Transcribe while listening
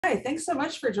Hi, thanks so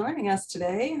much for joining us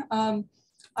today.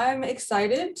 I'm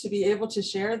excited to be able to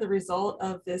share the result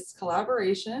of this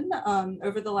collaboration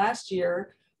over the last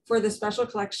year for the special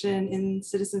collection in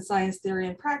Citizen Science Theory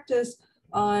and Practice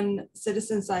on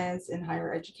citizen science in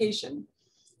higher education,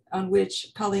 on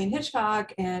which Colleen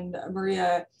Hitchcock and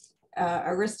Maria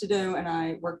Aristido and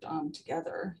I worked on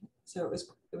together. So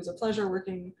it was a pleasure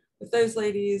working with those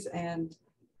ladies, and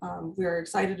we're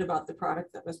excited about the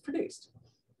product that was produced.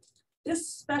 This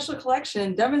special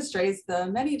collection demonstrates the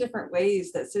many different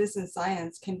ways that citizen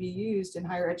science can be used in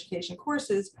higher education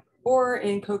courses or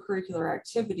in co-curricular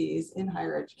activities in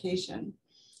higher education,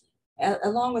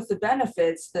 along with the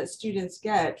benefits that students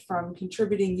get from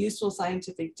contributing useful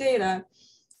scientific data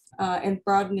and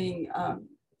broadening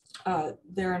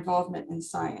their involvement in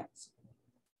science.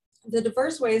 The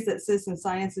diverse ways that citizen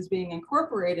science is being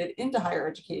incorporated into higher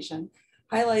education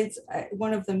highlights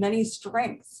one of the many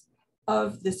strengths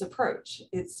of this approach,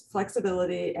 its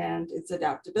flexibility and its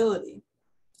adaptability.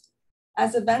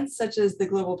 As events such as the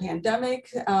global pandemic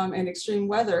and extreme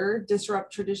weather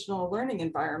disrupt traditional learning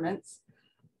environments,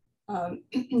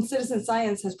 citizen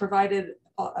science has provided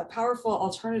powerful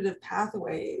alternative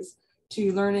pathways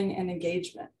to learning and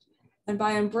engagement. And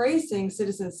by embracing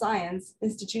citizen science,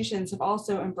 institutions have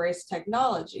also embraced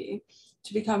technology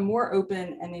to become more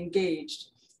open and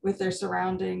engaged with their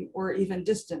surrounding or even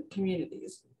distant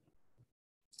communities.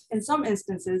 In some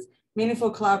instances,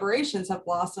 meaningful collaborations have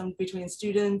blossomed between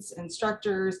students,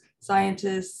 instructors,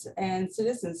 scientists, and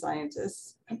citizen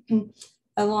scientists,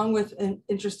 along with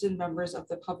interested members of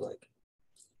the public.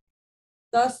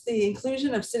 Thus, the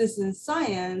inclusion of citizen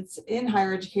science in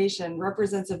higher education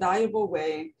represents a valuable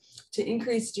way to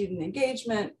increase student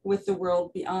engagement with the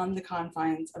world beyond the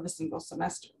confines of a single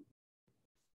semester.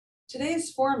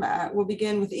 Today's format will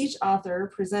begin with each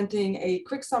author presenting a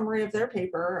quick summary of their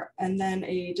paper and then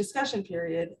a discussion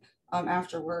period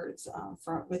afterwards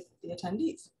with the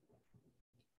attendees.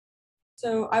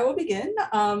 So I will begin.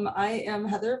 I am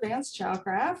Heather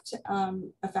Vance-Chalcraft,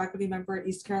 a faculty member at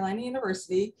East Carolina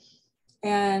University,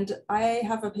 and I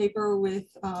have a paper with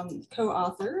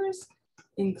co-authors,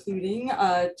 including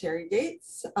Terry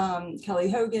Gates, Kelly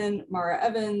Hogan, Mara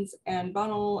Evans, Ann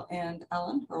Bunnell, and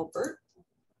Alan Hurlbert.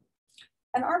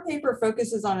 And our paper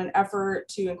focuses on an effort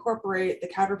to incorporate the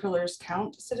Caterpillar's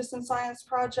Count Citizen Science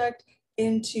project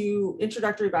into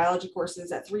introductory biology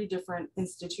courses at 3 different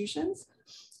institutions.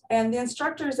 And the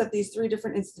instructors at these 3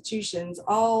 different institutions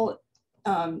all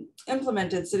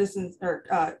implemented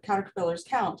Caterpillar's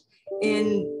Count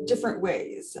in different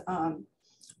ways.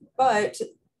 But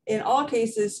in all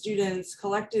cases, students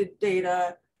collected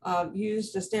data,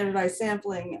 used a standardized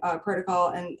sampling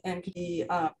protocol, and could be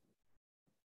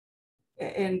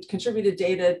and contributed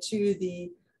data to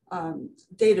the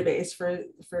database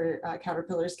for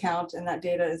Caterpillar's Count, and that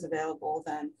data is available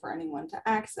then for anyone to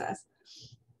access.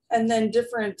 And then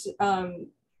different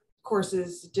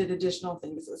courses did additional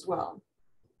things as well.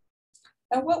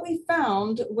 And what we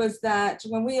found was that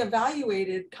when we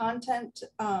evaluated content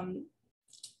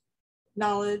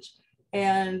knowledge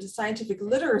and scientific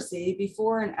literacy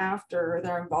before and after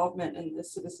their involvement in the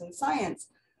citizen science,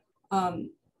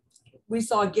 we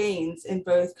saw gains in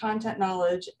both content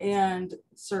knowledge and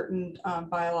certain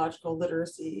biological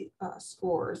literacy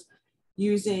scores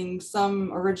using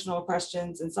some original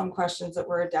questions and some questions that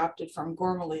were adapted from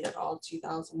Gormley et al.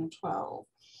 2012.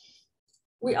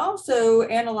 We also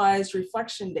analyzed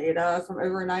reflection data from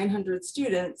over 900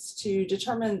 students to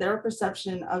determine their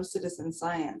perception of citizen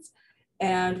science.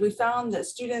 And we found that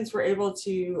students were able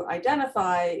to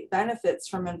identify benefits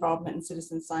from involvement in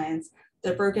citizen science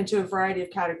that broke into a variety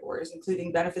of categories,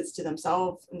 including benefits to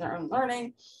themselves in their own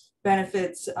learning,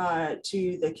 benefits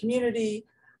to the community,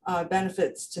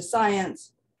 benefits to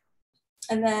science.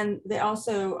 And then they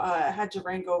also had to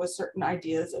wrangle with certain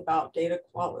ideas about data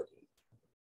quality.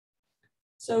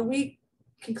 So we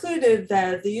concluded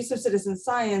that the use of citizen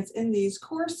science in these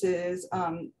courses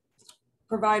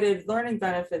provided learning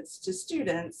benefits to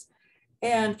students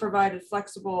and provided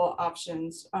flexible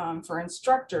options for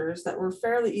instructors that were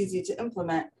fairly easy to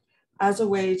implement as a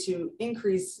way to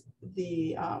increase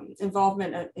the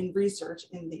involvement in research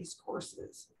in these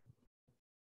courses.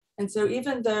 And so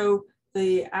even though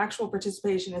the actual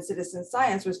participation in citizen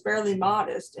science was fairly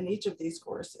modest in each of these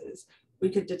courses, we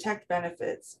could detect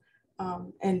benefits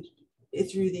and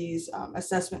through these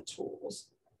assessment tools.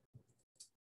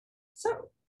 So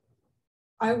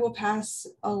I will pass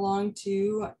along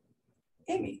to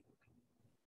Amy.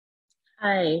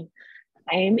 Hi,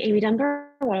 I am Amy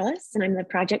Dunbar-Wallace, and I'm the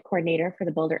project coordinator for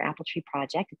the Boulder Apple Tree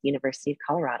Project at the University of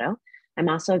Colorado. I'm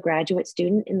also a graduate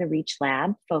student in the REACH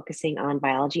lab, focusing on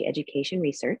biology education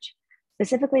research.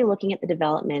 specifically looking at the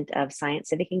development of science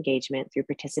civic engagement through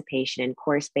participation in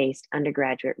course-based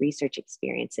undergraduate research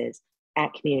experiences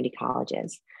at community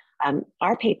colleges.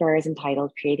 Our paper is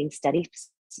entitled Creating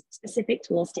Study-Specific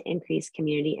Tools to Increase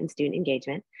Community and Student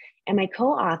Engagement. And my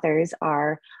co-authors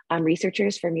are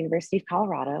researchers from University of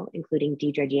Colorado, including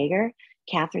Deidre Jaeger,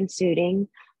 Catherine Suding,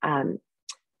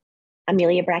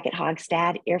 Amelia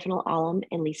Brackett-Hogstad, Irfanul Alam,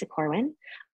 and Lisa Corwin.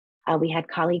 We had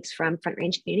colleagues from Front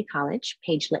Range Community College,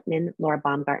 Paige Lippman, Laura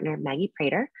Baumgartner, Maggie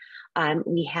Prater.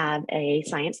 We have a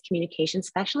science communication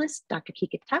specialist, Dr.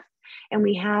 Kika Tuff, and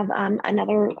we have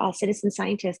another citizen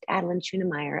scientist, Adeline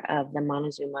Schunemeyer of the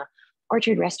Montezuma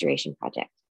Orchard Restoration Project.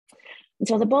 And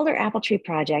so the Boulder Apple Tree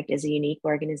Project is a unique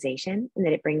organization in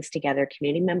that it brings together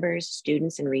community members,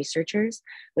 students, and researchers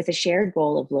with a shared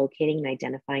goal of locating and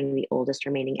identifying the oldest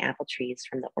remaining apple trees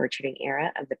from the orcharding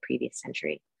era of the previous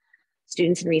century.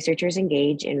 Students and researchers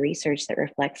engage in research that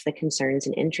reflects the concerns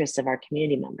and interests of our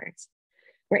community members.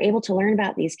 We're able to learn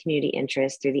about these community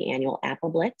interests through the annual Apple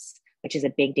Blitz, which is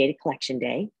a big data collection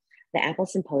day, the Apple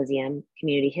Symposium,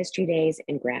 Community History Days,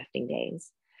 and Grafting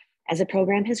Days. As the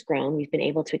program has grown, we've been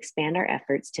able to expand our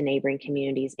efforts to neighboring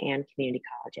communities and community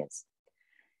colleges.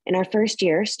 In our first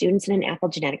year, students in an apple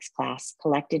genetics class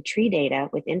collected tree data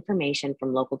with information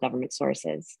from local government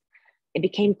sources. It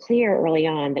became clear early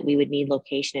on that we would need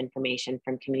location information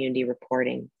from community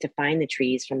reporting to find the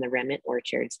trees from the remnant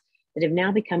orchards that have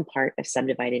now become part of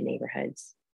subdivided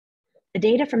neighborhoods. The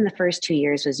data from the first 2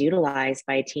 years was utilized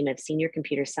by a team of senior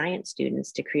computer science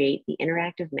students to create the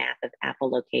interactive map of apple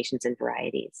locations and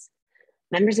varieties.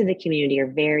 Members of the community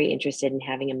are very interested in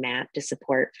having a map to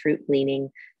support fruit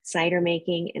gleaning, cider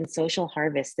making, and social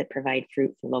harvests that provide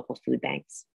fruit for local food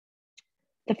banks.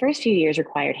 The first few years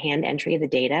required hand entry of the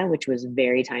data, which was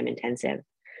very time intensive.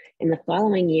 In the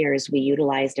following years, we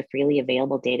utilized a freely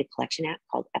available data collection app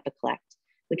called EpiCollect,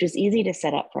 which was easy to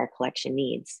set up for our collection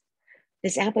needs.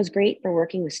 This app was great for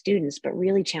working with students, but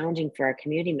really challenging for our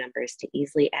community members to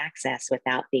easily access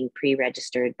without being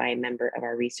pre-registered by a member of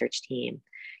our research team.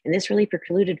 And this really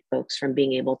precluded folks from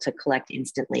being able to collect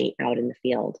instantly out in the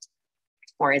field,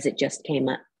 or as it just came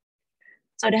up.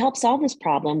 So to help solve this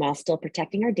problem while still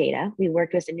protecting our data, we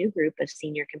worked with a new group of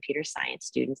senior computer science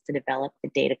students to develop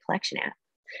the data collection app.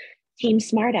 Team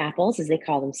Smart Apples, as they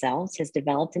call themselves, has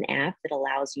developed an app that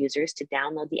allows users to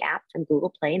download the app from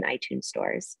Google Play and iTunes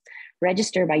stores,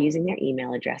 register by using their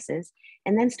email addresses,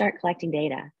 and then start collecting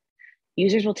data.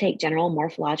 Users will take general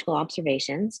morphological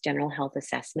observations, general health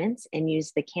assessments, and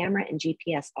use the camera and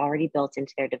GPS already built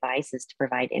into their devices to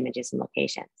provide images and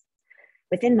locations.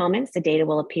 Within moments, the data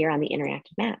will appear on the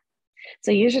interactive map.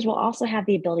 So users will also have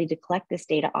the ability to collect this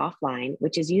data offline,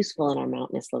 which is useful in our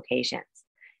mountainous locations,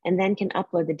 and then can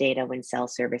upload the data when cell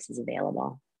service is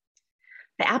available.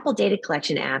 The Apple Data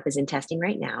Collection app is in testing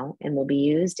right now and will be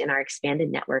used in our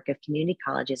expanded network of community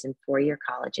colleges and four-year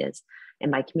colleges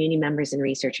and by community members and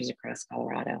researchers across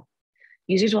Colorado.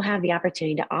 Users will have the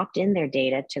opportunity to opt in their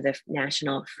data to the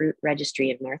National Fruit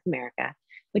Registry of North America,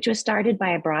 which was started by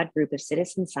a broad group of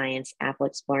citizen science apple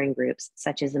exploring groups,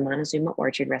 such as the Montezuma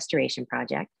Orchard Restoration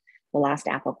Project, the Lost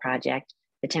Apple Project,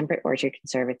 the Temperate Orchard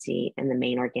Conservancy, and the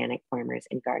Maine Organic Farmers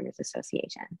and Gardeners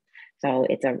Association. So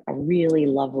it's a really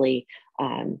lovely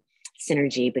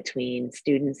synergy between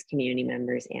students, community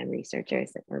members, and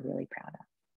researchers that we're really proud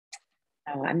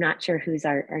of. So I'm not sure who's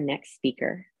our next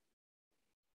speaker.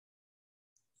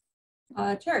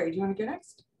 Terry, do you want to go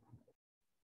next?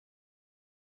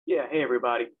 Yeah, hey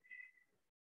everybody.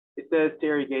 It says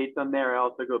Terry Gates on there. I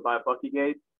also go by Bucky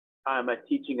Gates. I'm a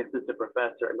teaching assistant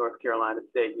professor at North Carolina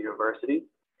State University.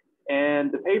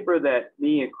 And the paper that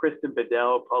me and Kristen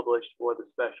Bedell published for the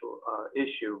special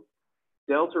issue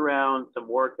dealt around some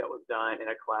work that was done in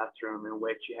a classroom in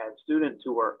which you had students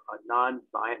who were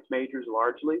non-science majors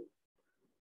largely.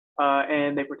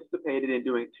 And they participated in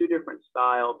doing two different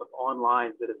styles of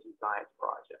online citizen science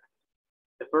projects.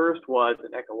 The first was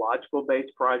an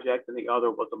ecological-based project, and the other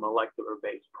was a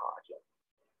molecular-based project.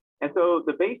 And so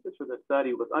the basis for the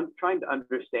study was trying to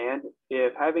understand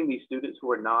if having these students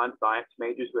who are non-science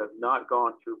majors who have not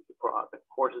gone through the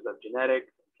courses of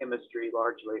genetics, chemistry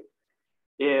largely,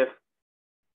 if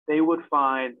they would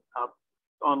find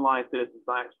online citizen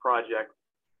science projects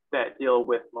that deal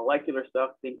with molecular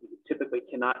stuff, things that you typically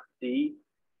cannot see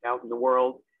out in the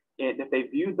world, and if they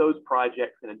view those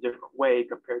projects in a different way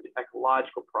compared to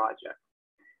ecological projects.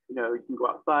 You know, you can go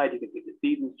outside, you can see the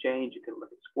seasons change, you can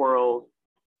look at squirrels.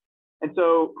 And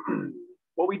so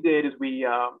what we did is we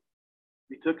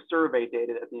took survey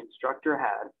data that the instructor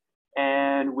had,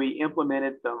 and we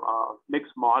implemented some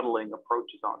mixed modeling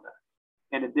approaches on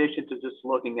that. In addition to just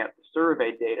looking at the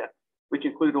survey data, which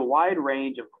included a wide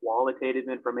range of qualitative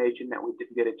information that we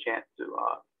didn't get a chance to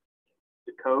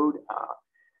code.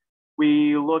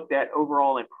 We looked at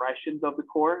overall impressions of the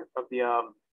course, of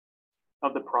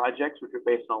the projects, which are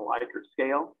based on a Likert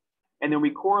scale. And then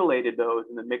we correlated those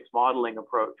in the mixed modeling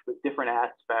approach with different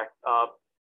aspects of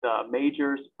the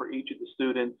majors for each of the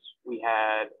students. We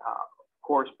had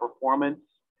course performance,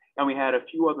 and we had a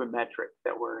few other metrics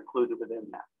that were included within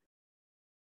that.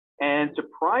 And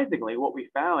surprisingly, what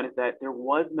we found is that there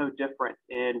was no difference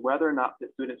in whether or not the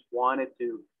students wanted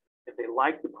to, if they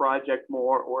liked the project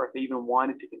more, or if they even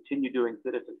wanted to continue doing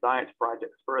citizen science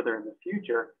projects further in the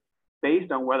future,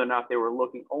 based on whether or not they were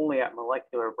looking only at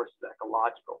molecular versus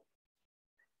ecological.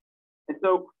 And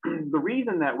so the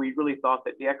reason that we really thought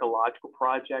that the ecological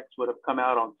projects would have come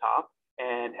out on top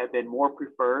and have been more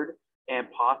preferred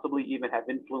and possibly even have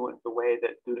influenced the way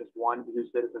that students wanted to do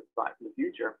citizen science in the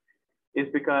future is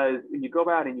because when you go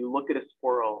out and you look at a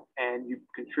squirrel and you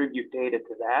contribute data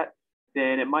to that,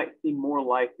 then it might seem more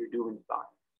like you're doing science.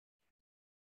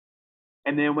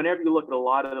 And then whenever you look at a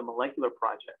lot of the molecular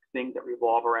projects, things that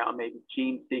revolve around maybe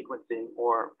gene sequencing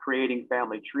or creating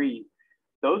family trees,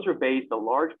 those are based a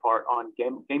large part on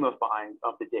gamifying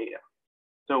of the data.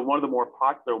 So one of the more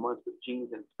popular ones was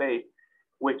Genes in Space,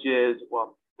 which is,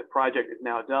 well, the project is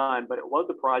now done, but it was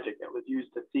a project that was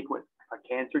used to sequence a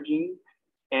cancer gene.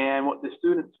 And what the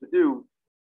students would do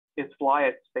is fly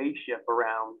a spaceship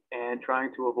around and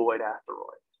trying to avoid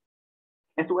asteroids.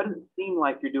 And so it doesn't seem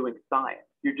like you're doing science,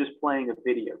 you're just playing a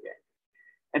video game.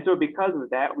 And so because of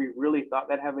that, we really thought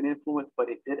that'd have an influence, but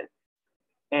it didn't.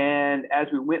 And as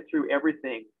we went through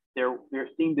everything, there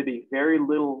seemed to be very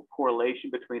little correlation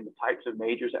between the types of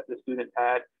majors that the students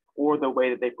had or the way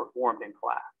that they performed in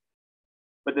class.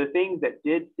 But the things that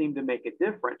did seem to make a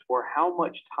difference were how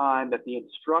much time that the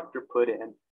instructor put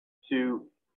in to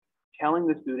telling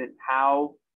the student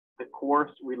how the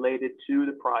course related to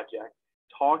the project,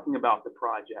 talking about the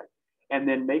project, and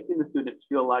then making the students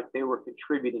feel like they were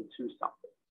contributing to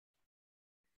something.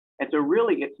 And so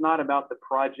really, it's not about the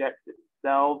projects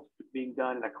themselves being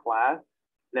done in a class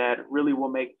that really will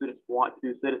make students want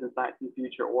to do citizen science in the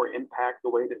future or impact the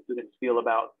way that students feel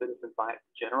about citizen science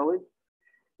generally.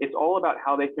 It's all about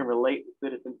how they can relate to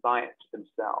citizen science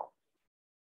themselves.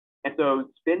 And so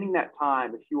spending that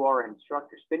time, if you are an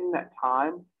instructor, spending that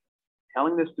time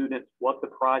telling the students what the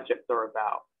projects are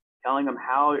about, telling them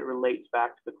how it relates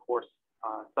back to the course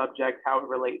subject, how it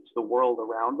relates to the world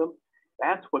around them,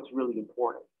 that's what's really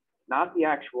important. Not the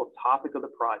actual topic of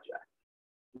the project,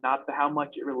 not how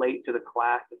much it relates to the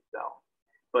class itself,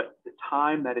 but the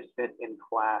time that is spent in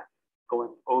class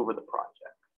going over the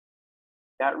project.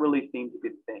 That really seems a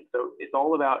good thing. So it's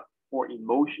all about more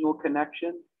emotional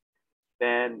connection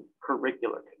than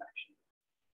curricular connection.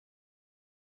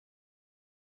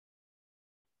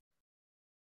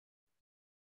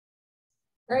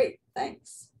 Great,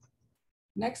 thanks.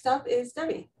 Next up is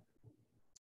Debbie.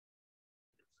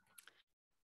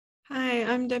 Hi,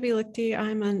 I'm Debbie Lichty.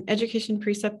 I'm an education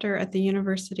preceptor at the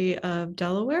University of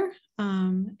Delaware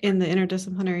in the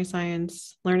Interdisciplinary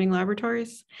Science Learning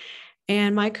Laboratories.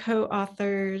 And my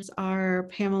co-authors are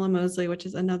Pamela Mosley, which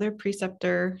is another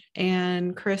preceptor,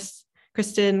 and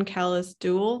Kristen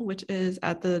Callis-Duell, which is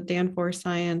at the Danforth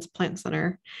Science Plant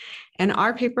Center. And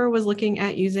our paper was looking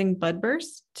at using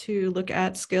Budburst to look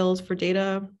at skills for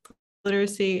data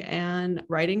literacy and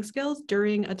writing skills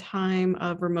during a time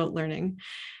of remote learning.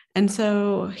 And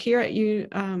so here at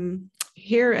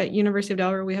University of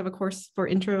Delaware, we have a course for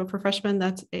intro for freshmen.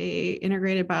 That's a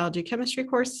integrated biology chemistry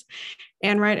course.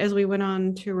 And right as we went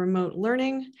on to remote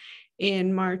learning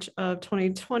in March of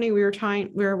 2020, we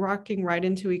were walking right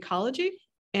into ecology.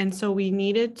 And so we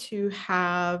needed to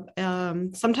have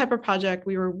some type of project.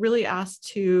 We were really asked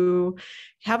to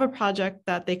have a project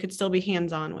that they could still be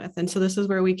hands-on with. And so this is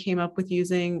where we came up with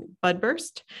using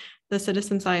Budburst, the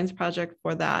citizen science project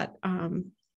for that,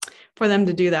 for them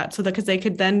to do that. So that because they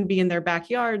could then be in their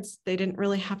backyards, they didn't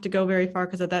really have to go very far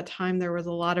because at that time there was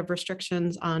a lot of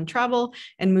restrictions on travel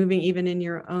and moving even in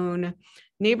your own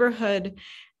neighborhood.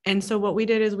 And so what we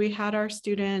did is we had our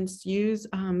students use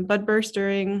Budburst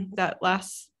during that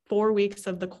last 4 weeks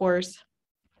of the course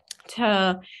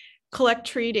to collect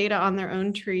tree data on their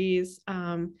own trees,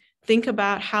 think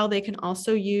about how they can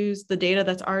also use the data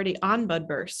that's already on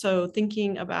Budburst. So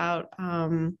thinking about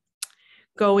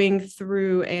going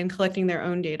through and collecting their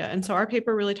own data. And so our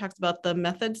paper really talks about the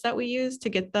methods that we use to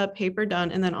get the paper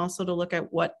done, and then also to look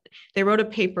at what they wrote a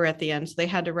paper at the end. So they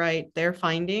had to write their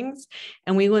findings,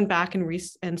 and we went back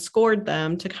and scored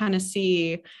them to kind of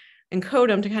see and code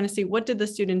them to kind of see what did the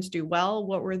students do well,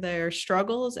 what were their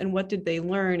struggles, and what did they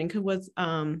learn, and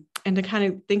and to kind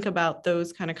of think about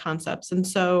those kind of concepts. And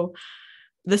so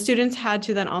the students had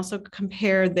to then also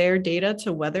compare their data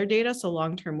to weather data, so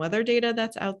long-term weather data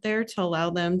that's out there, to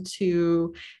allow them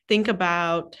to think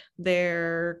about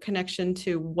their connection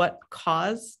to what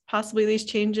caused possibly these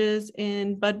changes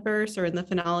in bud bursts or in the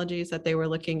phenologies that they were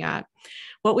looking at.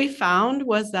 What we found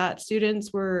was that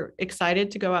students were excited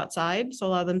to go outside. So a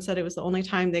lot of them said it was the only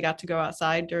time they got to go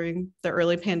outside during the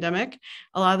early pandemic.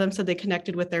 A lot of them said they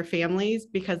connected with their families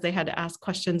because they had to ask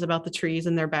questions about the trees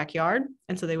in their backyard.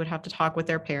 And so they would have to talk with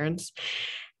their parents.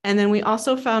 And then we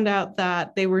also found out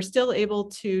that they were still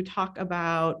able to talk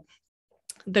about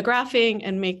the graphing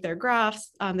and make their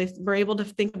graphs. They were able to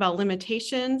think about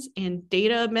limitations and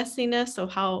data messiness, so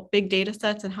how big data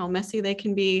sets and how messy they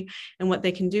can be and what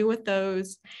they can do with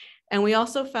those. And we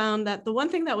also found that the one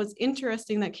thing that was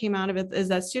interesting that came out of it is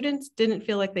that students didn't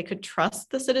feel like they could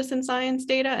trust the citizen science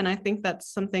data. And I think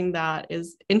that's something that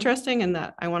is interesting and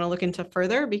that I want to look into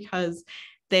further, because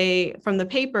from the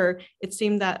paper, it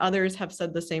seemed that others have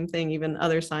said the same thing, even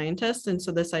other scientists. And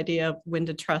so this idea of when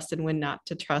to trust and when not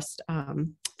to trust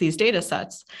these data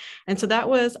sets. And so that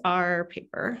was our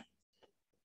paper.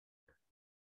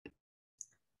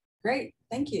 Great,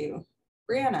 thank you.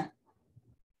 Brianna.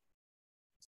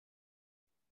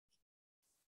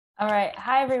 All right,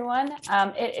 hi everyone.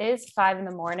 It is 5 in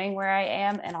the morning where I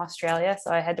am in Australia,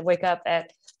 so I had to wake up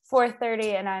at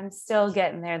 4:30 and I'm still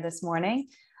getting there this morning.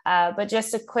 But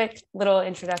just a quick little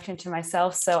introduction to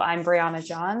myself. So I'm Brianna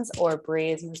Johns, or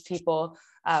Bree as most people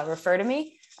refer to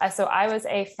me. So I was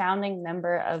a founding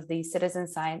member of the Citizen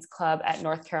Science Club at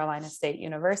North Carolina State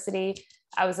University.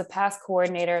 I was a past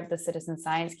coordinator of the Citizen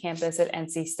Science campus at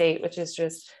NC State, which is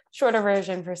just shorter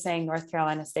version for saying North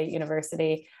Carolina State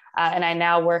University. And I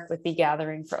now work with the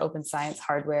Gathering for Open Science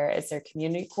Hardware as their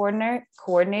community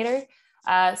coordinator.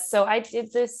 So I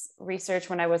did this research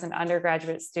when I was an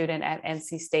undergraduate student at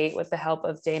NC State with the help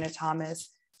of Dana Thomas,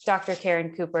 Dr.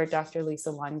 Karen Cooper, Dr. Lisa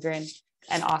Lundgren,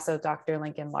 and also Dr.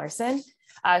 Lincoln Larson.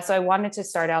 So I wanted to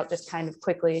start out just kind of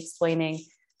quickly explaining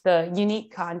the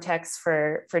unique context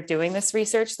for doing this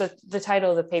research. The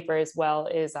title of the paper as well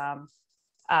is,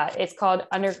 it's called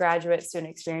Undergraduate Student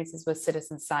Experiences with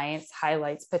Citizen Science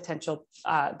Highlights the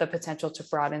Potential to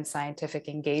Broaden Scientific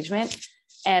Engagement.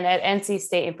 And at NC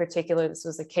State in particular, this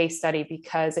was a case study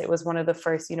because it was one of the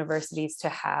first universities to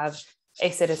have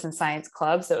a citizen science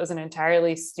club. So it was an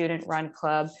entirely student-run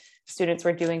club. Students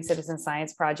were doing citizen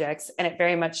science projects, and it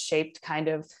very much shaped kind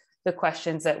of the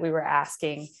questions that we were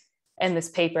asking in this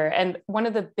paper. And one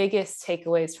of the biggest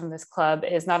takeaways from this club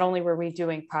is not only were we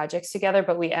doing projects together,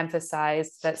 but we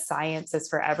emphasized that science is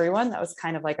for everyone. That was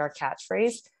kind of like our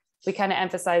catchphrase. We kind of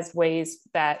emphasized ways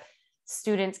that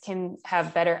students can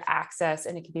have better access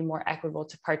and it can be more equitable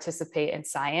to participate in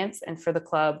science. And for the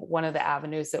club, one of the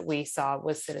avenues that we saw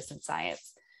was citizen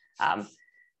science.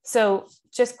 So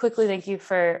just quickly, thank you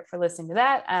for listening to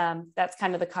that. That's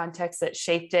kind of the context that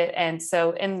shaped it. And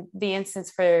so in the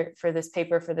instance for this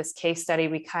paper, for this case study,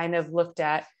 we kind of looked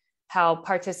at how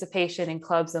participation in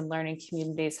clubs and learning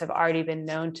communities have already been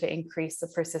known to increase the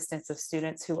persistence of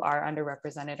students who are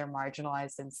underrepresented or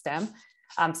marginalized in STEM.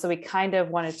 So we kind of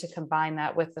wanted to combine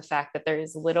that with the fact that there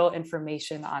is little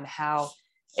information on how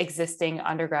existing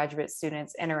undergraduate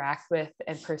students interact with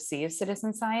and perceive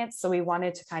citizen science. So we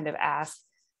wanted to kind of ask,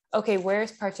 okay, where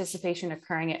is participation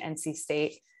occurring at NC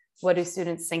State? What do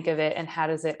students think of it, and how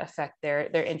does it affect their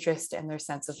interest and their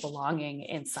sense of belonging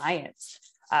in science?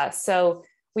 So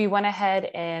we went ahead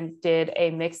and did a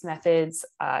mixed methods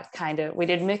we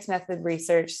did mixed method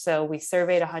research. So we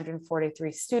surveyed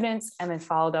 143 students and then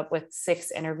followed up with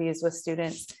 6 interviews with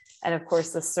students. And of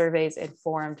course, the surveys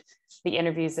informed the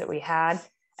interviews that we had.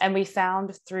 And we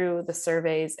found through the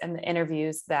surveys and the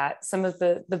interviews that some of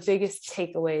the biggest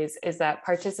takeaways is that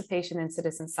participation in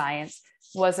citizen science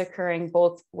was occurring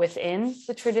both within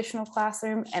the traditional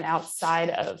classroom and outside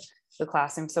of the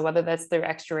classroom. So whether that's through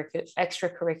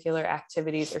extracurricular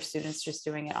activities or students just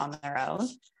doing it on their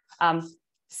own.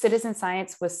 Citizen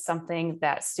science was something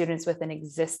that students with an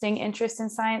existing interest in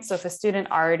science. So if a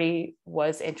student already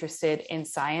was interested in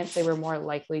science, they were more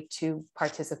likely to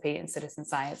participate in citizen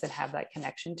science and have that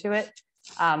connection to it.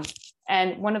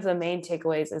 And one of the main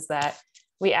takeaways is that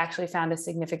we actually found a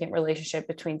significant relationship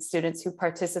between students who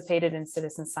participated in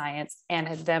citizen science and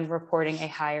had them reporting a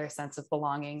higher sense of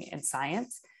belonging in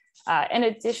science. In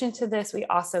addition to this, we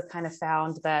also kind of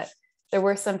found that there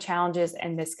were some challenges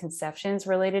and misconceptions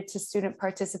related to student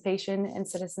participation in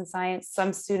citizen science.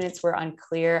 Some students were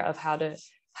unclear of how to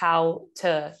how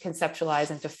to conceptualize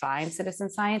and define citizen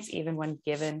science, even when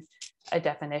given a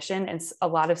definition. And a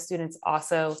lot of students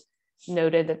also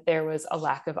noted that there was a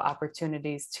lack of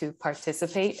opportunities to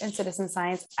participate in citizen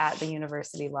science at the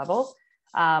university level.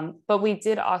 But we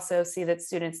did also see that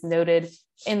students noted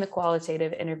in the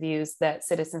qualitative interviews that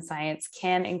citizen science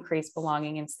can increase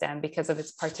belonging in STEM because of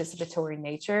its participatory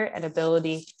nature and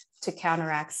ability to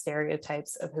counteract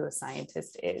stereotypes of who a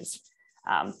scientist is.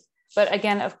 But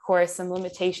again, of course, some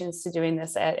limitations to doing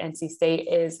this at NC State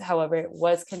is, however, it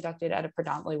was conducted at a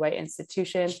predominantly white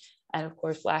institution. And of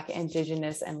course, Black,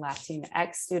 Indigenous, and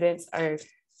Latinx students are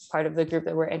part of the group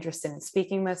that we're interested in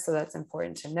speaking with. So that's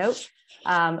important to note.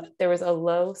 There was a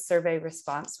low survey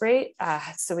response rate.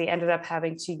 So we ended up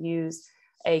having to use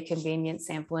a convenient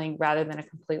sampling rather than a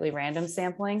completely random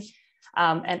sampling.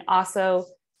 And also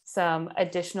some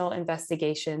additional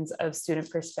investigations of student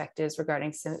perspectives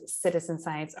regarding citizen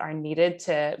science are needed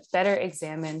to better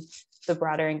examine the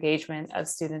broader engagement of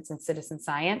students in citizen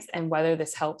science and whether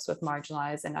this helps with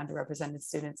marginalized and underrepresented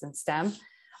students in STEM.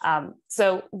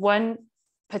 So one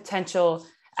potential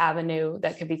avenue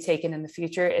that could be taken in the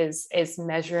future is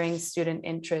measuring student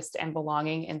interest and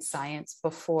belonging in science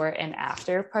before and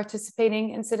after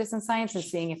participating in citizen science and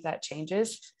seeing if that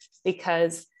changes,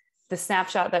 because the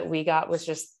snapshot that we got was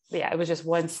just, it was just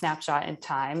one snapshot in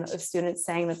time of students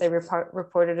saying that they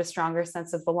reported a stronger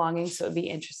sense of belonging. So it'd be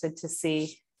interested to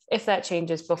see if that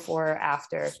changes before or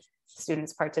after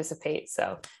students participate.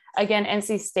 So again,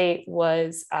 NC State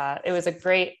was, it was a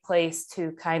great place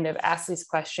to kind of ask these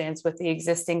questions with the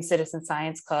existing Citizen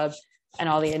Science Club and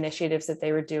all the initiatives that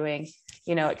they were doing.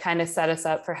 You know, it kind of set us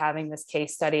up for having this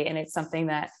case study, and it's something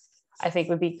that I think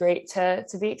would be great to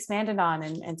be expanded on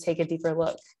and take a deeper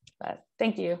look. But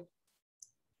thank you.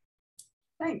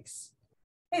 Thanks.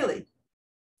 Haley.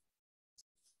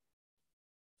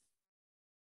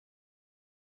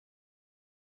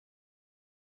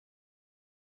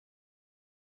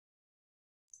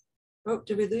 Oh,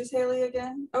 did we lose Haley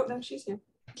again? Oh, no, she's here.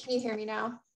 Can you hear me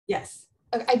now? Yes.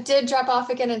 Okay, I did drop off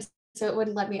again, and so it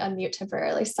wouldn't let me unmute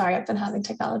temporarily. Sorry, I've been having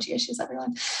technology issues,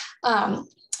 everyone.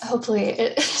 Hopefully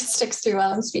it sticks through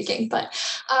while I'm speaking. But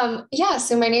yeah,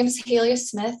 so my name is Haley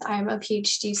Smith. I'm a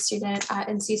PhD student at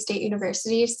NC State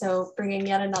University. So bringing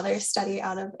yet another study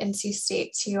out of NC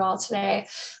State to you all today.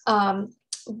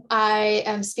 I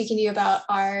am speaking to you about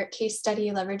our case study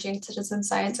leveraging citizen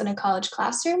science in a college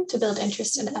classroom to build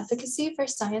interest and efficacy for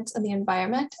science and the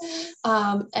environment.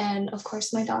 And of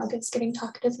course, my dog is getting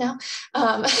talkative now.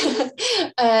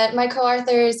 My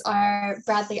co-authors are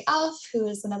Bradley Alf, who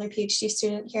is another PhD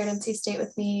student here at NC State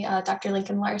with me, Dr.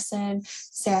 Lincoln Larson,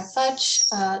 Sarah Futch,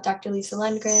 Dr. Lisa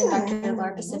Lundgren, Dr.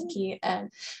 Laura Pasivky,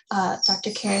 and Dr.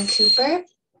 Karen Cooper.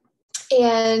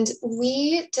 And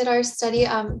we did our study,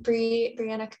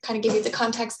 Brianna kind of gave you the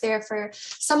context there for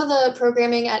some of the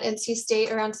programming at NC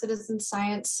State around citizen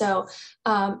science. So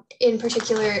in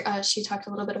particular, she talked a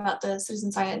little bit about the Citizen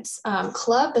Science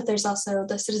Club, but there's also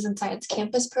the Citizen Science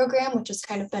Campus program, which has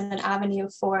kind of been an avenue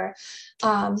for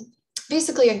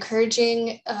basically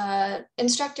encouraging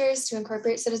instructors to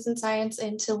incorporate citizen science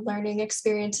into learning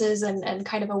experiences and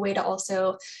kind of a way to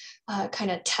also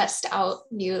kind of test out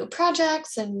new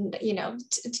projects and, you know,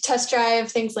 test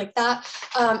drive, things like that.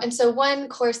 And so one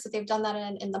course that they've done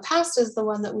that in the past is the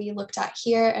one that we looked at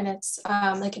here. And it's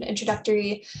like an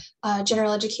introductory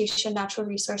general education, natural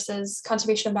resources,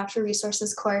 conservation of natural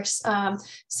resources course.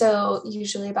 So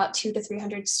usually about 200 to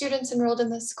 300 students enrolled in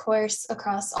this course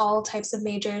across all types of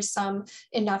majors, some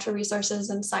in natural resources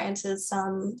and sciences,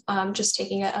 some just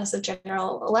taking it as a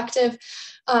general elective.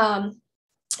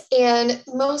 And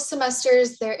most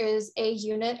semesters there is a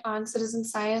unit on citizen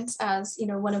science as, you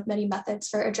know, one of many methods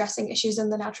for addressing issues in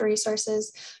the natural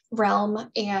resources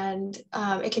realm. And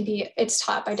it's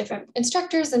taught by different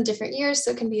instructors in different years,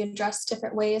 so it can be addressed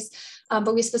different ways.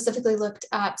 But we specifically looked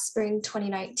at spring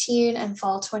 2019 and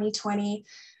fall 2020.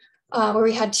 Where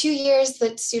we had 2 years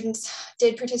that students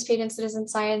did participate in citizen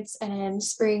science, and in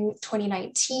spring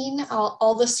 2019,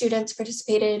 all the students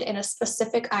participated in a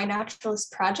specific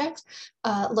iNaturalist project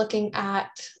looking at,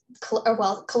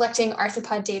 collecting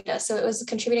arthropod data. So it was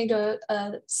contributing to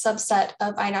a subset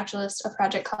of iNaturalist, a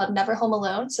project called Never Home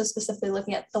Alone. So specifically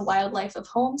looking at the wildlife of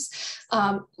homes,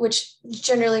 which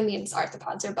generally means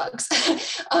arthropods or bugs.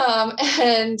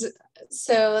 And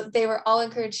so they were all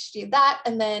encouraged to do that,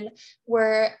 and then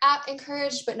were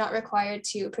encouraged but not required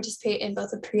to participate in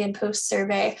both a pre and post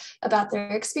survey about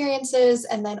their experiences.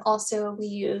 And then also we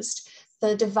used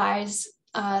the devise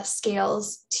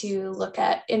scales to look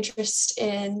at interest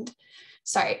in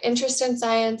science,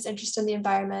 interest in the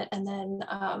environment, and then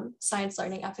science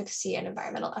learning efficacy and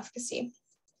environmental efficacy.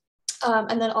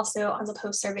 And then also on the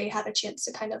post survey had a chance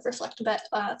to kind of reflect a bit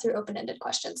through open-ended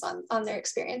questions on their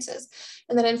experiences.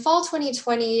 And then in fall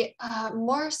 2020,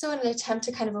 more so in an attempt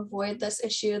to kind of avoid this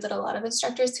issue that a lot of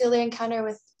instructors feel they encounter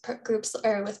with groups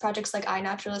or with projects like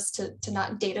iNaturalist to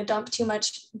not data dump too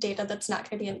much data that's not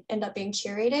going to end up being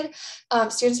curated.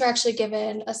 Students were actually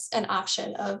given an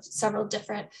option of several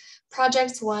different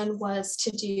projects. One was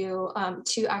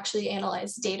to actually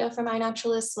analyze data from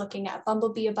iNaturalist, looking at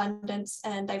bumblebee abundance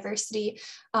and diversity.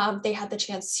 They had the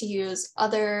chance to use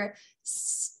other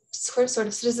sort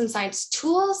of citizen science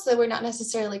tools that were not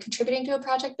necessarily contributing to a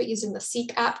project, but using the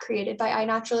Seek app created by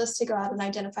iNaturalist to go out and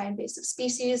identify invasive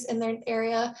species in their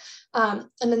area. And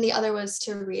then the other was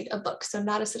to read a book, so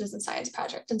not a citizen science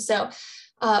project. And so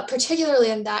particularly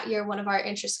in that year, one of our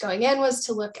interests going in was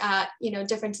to look at,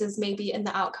 differences maybe in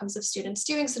the outcomes of students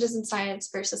doing citizen science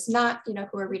versus not,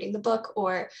 who are reading the book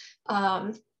or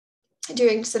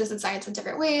doing citizen science in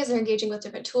different ways or engaging with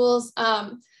different tools.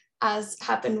 As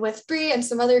happened with Bree and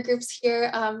some other groups here,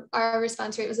 our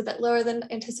response rate was a bit lower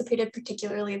than anticipated,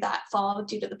 particularly that fall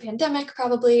due to the pandemic,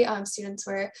 probably. Students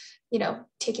were,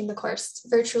 taking the course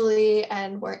virtually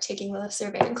and weren't taking the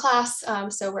survey in class.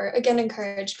 So we're again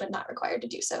encouraged, but not required to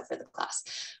do so for the class.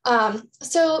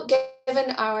 So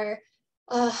given our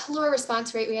lower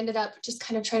response rate, we ended up just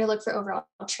kind of trying to look for overall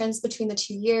trends between the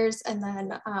 2 years and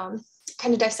then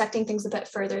kind of dissecting things a bit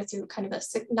further through kind of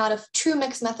not a true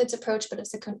mixed methods approach, but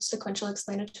a sequential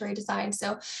explanatory design.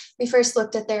 So we first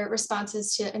looked at their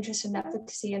responses to interest and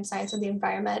efficacy in science and the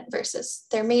environment versus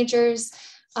their majors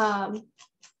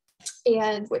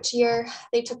and which year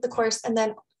they took the course. And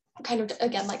then kind of,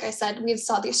 again, like I said, we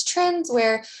saw these trends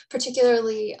where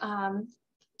particularly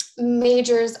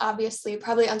majors, obviously,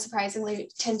 probably unsurprisingly,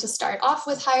 tend to start off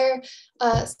with higher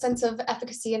sense of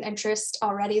efficacy and interest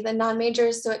already than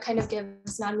non-majors. So it kind of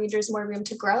gives non-majors more room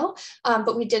to grow.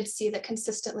 But we did see that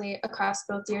consistently across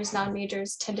both years,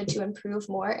 non-majors tended to improve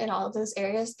more in all of those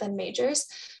areas than majors.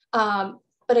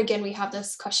 But again, we have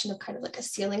this question of kind of like a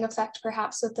ceiling effect,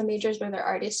 perhaps with the majors where they're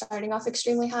already starting off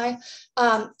extremely high.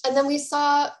 And then we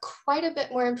saw quite a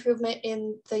bit more improvement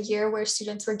in the year where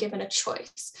students were given a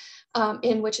choice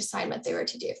in which assignment they were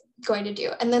going to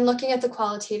do. And then looking at the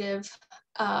qualitative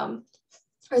or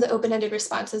the open-ended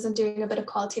responses and doing a bit of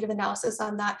qualitative analysis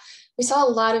on that, we saw a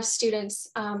lot of students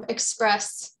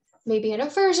express maybe an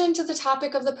aversion to the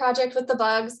topic of the project with the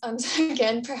bugs.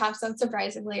 Again, perhaps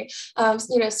unsurprisingly,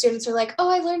 students are like, oh,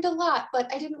 I learned a lot,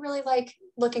 but I didn't really like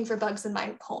looking for bugs in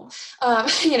my home,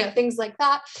 things like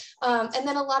that. And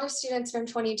then a lot of students from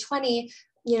 2020,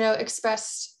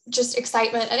 expressed just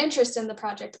excitement and interest in the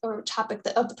project or topic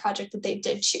of the project that they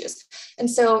did choose. And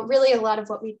so really a lot of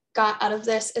what we got out of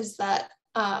this is that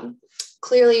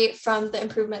clearly from the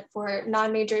improvement for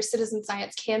non-major, citizen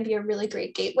science can be a really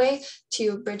great gateway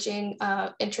to bridging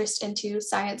interest into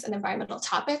science and environmental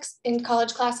topics in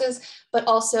college classes, but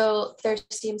also there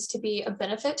seems to be a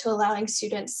benefit to allowing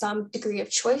students some degree of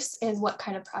choice in what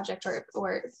kind of project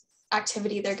or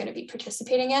activity they're going to be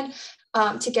participating in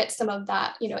to get some of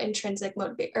that, intrinsic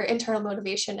or internal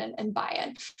motivation and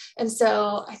buy-in. And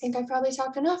so I think I probably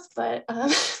talked enough, but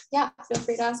yeah, feel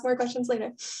free to ask more questions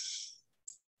later.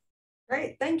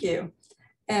 Great, thank you.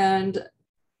 And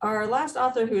our last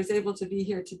author who is able to be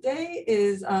here today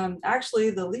is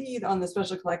actually the lead on the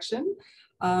special collection.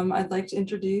 I'd like to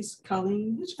introduce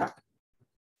Colleen Hitchcock.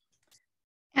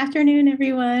 Afternoon,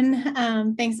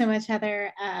 everyone. Thanks so much,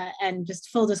 Heather. And just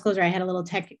full disclosure, I had a little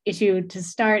tech issue to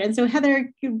start. And so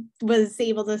Heather was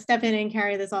able to step in and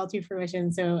carry this all to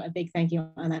fruition. So a big thank you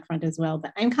on that front as well.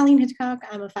 But I'm Colleen Hitchcock.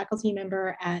 I'm a faculty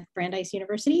member at Brandeis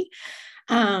University.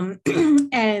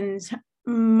 And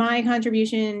my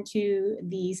contribution to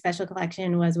the special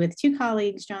collection was with two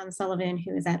colleagues, John Sullivan,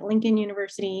 who is at Lincoln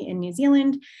University in New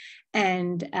Zealand,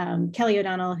 and Kelly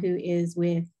O'Donnell, who is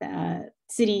with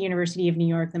City University of New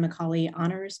York, the Macaulay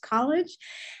Honors College.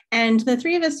 And the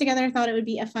three of us together thought it would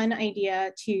be a fun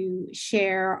idea to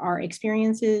share our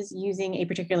experiences using a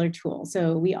particular tool.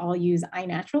 So we all use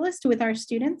iNaturalist with our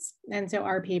students. And so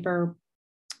our paper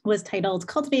was titled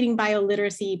Cultivating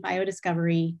Bioliteracy,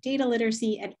 Biodiscovery, Data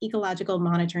Literacy, and Ecological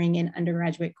Monitoring in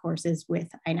Undergraduate Courses with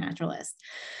iNaturalist.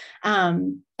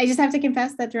 I just have to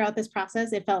confess that throughout this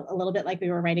process, it felt a little bit like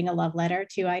we were writing a love letter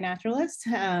to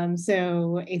iNaturalist.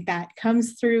 So that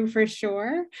comes through for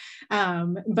sure.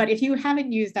 But if you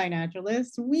haven't used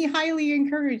iNaturalist, we highly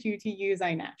encourage you to use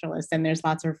iNaturalist. And there's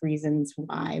lots of reasons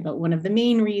why, but one of the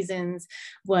main reasons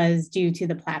was due to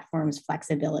the platform's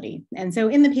flexibility. And so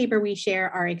in the paper, we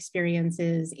share our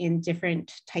experiences in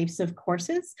different types of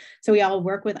courses. So we all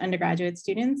work with undergraduate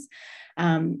students.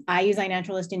 I use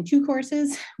iNaturalist in two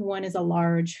courses. One is a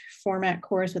large format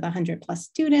course with 100+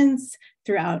 students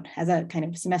throughout as a kind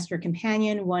of semester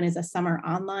companion. One is a summer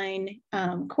online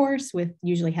course with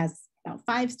usually has about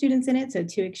 5 students in it, so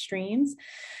 2 extremes.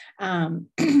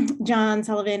 John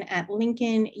Sullivan at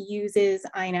Lincoln uses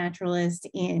iNaturalist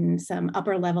in some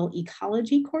upper level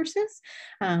ecology courses,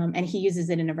 and he uses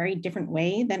it in a very different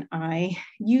way than I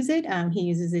use it. He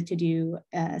uses it to do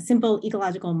simple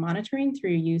ecological monitoring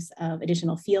through use of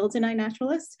additional fields in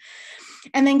iNaturalist.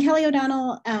 And then Kelly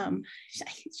O'Donnell,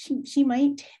 she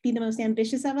might be the most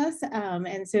ambitious of us,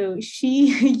 and so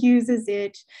she uses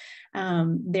it.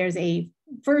 There's a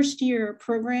first year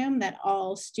program that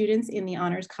all students in the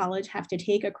Honors College have to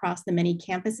take across the many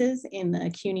campuses in the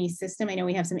CUNY system. I know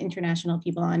we have some international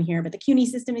people on here, but the CUNY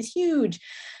system is huge.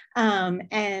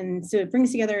 And so it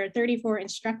brings together 34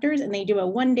 instructors, and they do a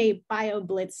one-day bio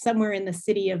blitz somewhere in the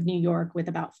city of New York with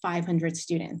about 500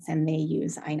 students, and they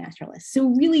use iNaturalist. So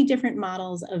really different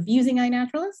models of using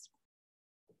iNaturalist.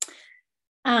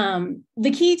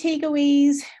 The key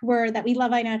takeaways were that we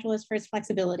love iNaturalist for its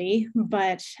flexibility,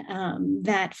 but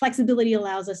that flexibility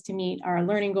allows us to meet our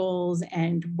learning goals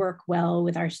and work well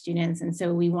with our students. And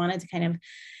so we wanted to kind of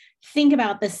think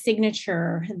about the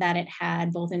signature that it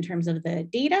had, both in terms of the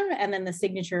data and then the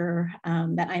signature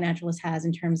that iNaturalist has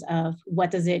in terms of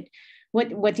what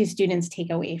do students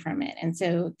take away from it. And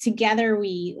so together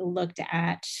we looked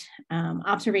at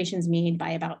observations made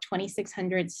by about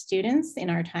 2,600 students in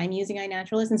our time using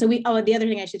iNaturalist. And so the other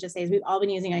thing I should just say is we've all been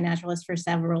using iNaturalist for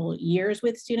several years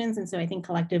with students. And so I think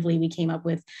collectively we came up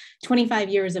with 25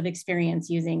 years of experience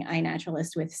using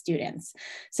iNaturalist with students.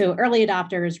 So early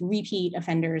adopters, repeat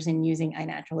offenders in using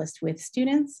iNaturalist with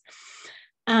students.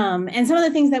 And some of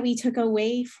the things that we took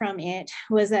away from it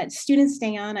was that students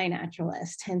stay on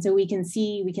iNaturalist. And so we can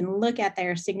look at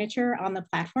their signature on the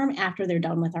platform after they're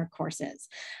done with our courses,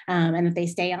 and that they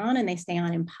stay on and they stay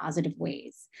on in positive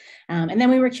ways. And then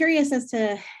we were curious as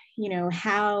to,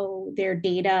 how their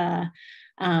data,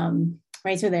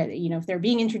 right? So that, if they're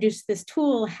being introduced to this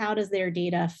tool, how does their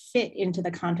data fit into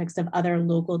the context of other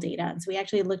local data? And so we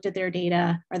actually looked at their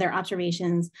data or their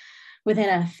observations within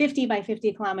a 50 by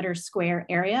 50 kilometer square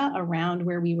area around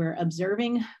where we were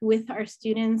observing with our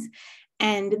students.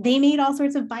 And they made all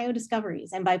sorts of biodiscoveries.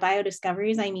 And by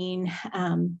biodiscoveries, I mean,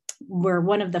 we're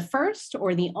one of the first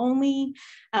or the only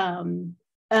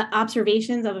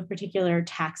observations of a particular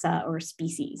taxa or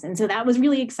species. And so that was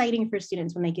really exciting for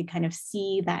students when they could kind of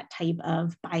see that type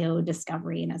of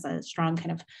biodiscovery, and as a strong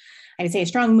kind of, I would say a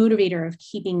strong motivator of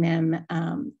keeping them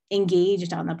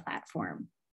engaged on the platform.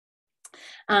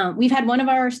 We've had one of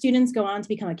our students go on to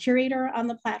become a curator on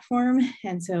the platform.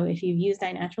 And so if you've used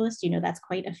iNaturalist, that's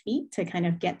quite a feat to kind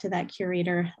of get to that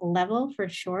curator level for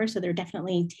sure. So they're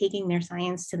definitely taking their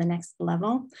science to the next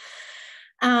level.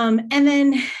 And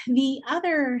then the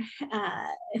other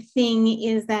thing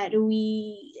is that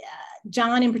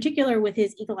John in particular with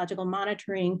his ecological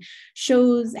monitoring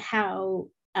shows how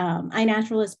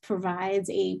iNaturalist provides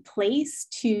a place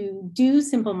to do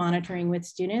simple monitoring with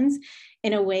students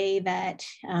in a way that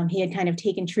he had kind of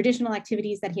taken traditional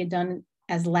activities that he had done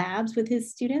as labs with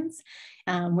his students,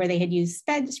 where they had used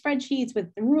spreadsheets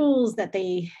with the rules that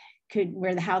they could,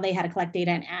 how they had to collect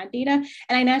data and add data.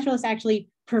 And iNaturalist actually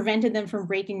prevented them from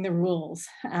breaking the rules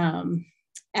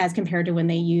as compared to when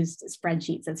they used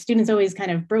spreadsheets. And students always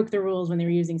kind of broke the rules when they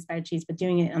were using spreadsheets, but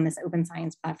doing it on this open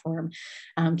science platform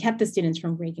kept the students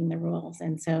from breaking the rules.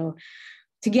 And so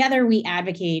together we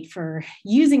advocate for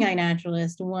using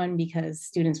iNaturalist, one, because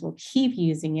students will keep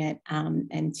using it,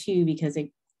 and two, because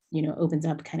it opens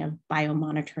up kind of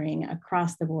biomonitoring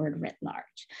across the board writ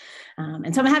large.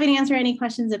 And so I'm happy to answer any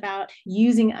questions about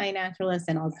using iNaturalist,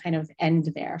 and I'll kind of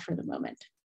end there for the moment.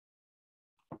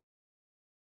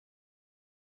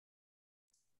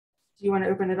 Do you want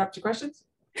to open it up to questions?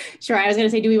 Sure. I was going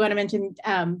to say, do we want to mention,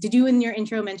 did you in your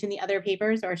intro mention the other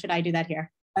papers, or should I do that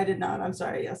here? I did not. I'm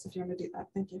sorry. Yes, if you want to do that.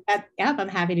 Thank you. Yep, I'm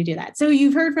happy to do that. So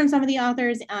you've heard from some of the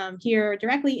authors here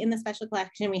directly in the special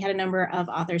collection. We had a number of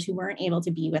authors who weren't able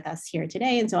to be with us here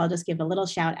today. And so I'll just give a little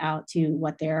shout out to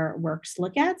what their works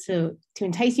look at. So to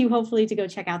entice you, hopefully, to go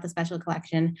check out the special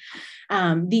collection.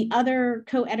 The other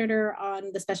co-editor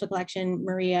on the special collection,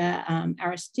 Maria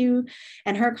Aristu,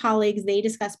 and her colleagues, they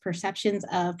discuss perceptions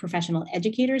of professional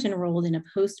educators enrolled in a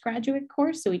postgraduate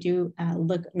course. So we do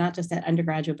look not just at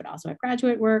undergraduate, but also at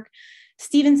graduate work,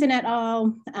 Stevenson et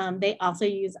al., they also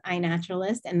use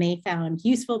iNaturalist, and they found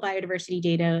useful biodiversity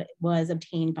data was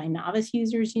obtained by novice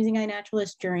users using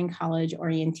iNaturalist during college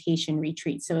orientation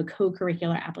retreats, so a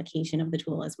co-curricular application of the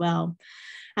tool as well.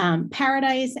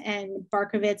 Paradise and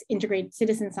Barkovitz integrate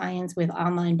citizen science with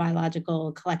online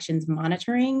biological collections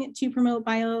monitoring to promote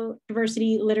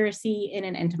biodiversity literacy in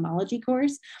an entomology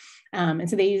course. And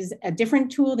so they use a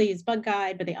different tool. They use Bug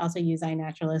Guide, but they also use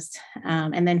iNaturalist.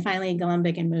 And then finally,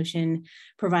 Golumbik and Motion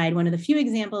provide one of the few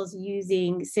examples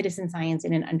using citizen science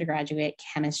in an undergraduate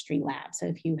chemistry lab. So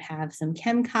if you have some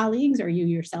chem colleagues or you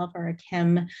yourself are a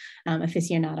chem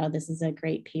aficionado, this is a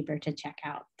great paper to check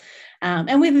out.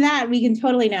 And with that, we can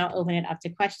totally now open it up to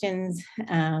questions.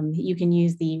 You can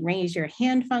use the raise your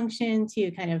hand function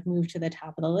to kind of move to the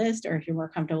top of the list, or if you're more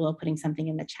comfortable putting something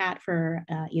in the chat for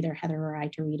either Heather or I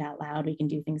to read out loud, we can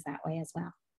do things that way as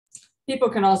well. People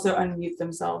can also unmute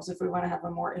themselves if we want to have a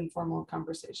more informal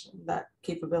conversation. That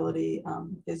capability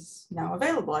is now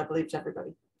available, I believe, to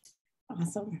everybody.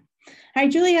 Awesome. All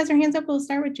right, Julie has her hands up. We'll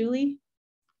start with Julie.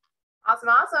 Awesome,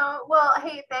 awesome. Well,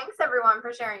 hey, thanks everyone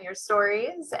for sharing your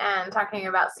stories and talking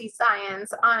about sea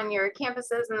science on your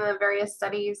campuses and the various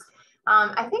studies.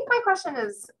 I think my question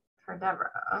is for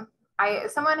Deborah.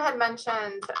 Someone had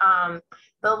mentioned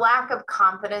the lack of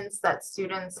confidence that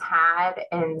students had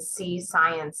in sea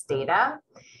science data.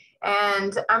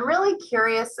 And I'm really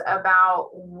curious about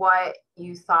what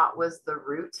you thought was the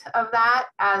root of that.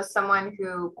 As someone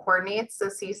who coordinates the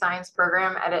sea science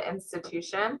program at an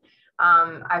institution,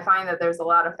 I find that there's a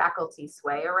lot of faculty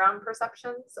sway around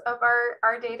perceptions of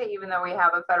our data, even though we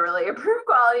have a federally approved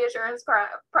quality assurance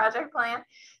project plan.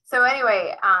 So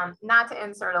anyway, not to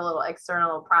insert a little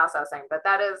external processing, but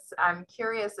that is, I'm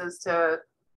curious as to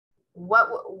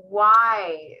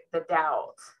why the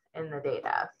doubt in the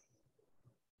data.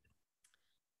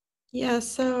 Yeah,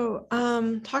 so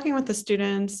talking with the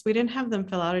students, we didn't have them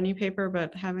fill out any paper,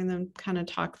 but having them kind of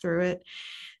talk through it,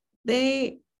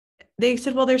 they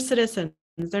said, well, they're citizens,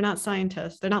 they're not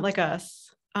scientists, they're not like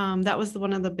us. That was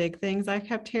one of the big things I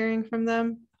kept hearing from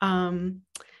them,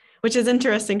 which is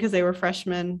interesting because they were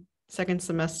freshmen, second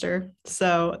semester,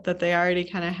 so that they already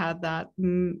kind of had that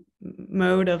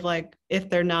mode of like, if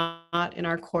they're not in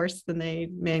our course, then they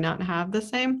may not have the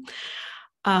same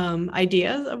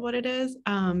ideas of what it is.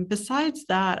 Besides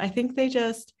that, I think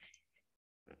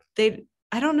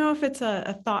I don't know if it's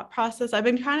a thought process. I've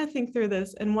been trying to think through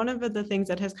this, and one of the things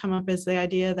that has come up is the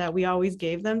idea that we always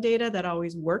gave them data that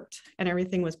always worked and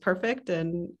everything was perfect,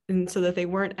 and so that they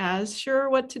weren't as sure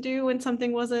what to do when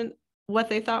something wasn't what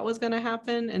they thought was going to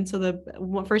happen. And so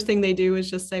the first thing they do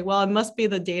is just say, well, it must be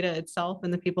the data itself,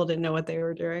 and the people didn't know what they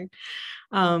were doing,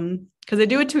 because they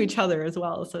do it to each other as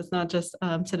well. So it's not just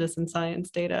citizen science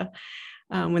data.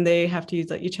 When they have to use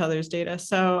each other's data.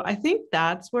 So I think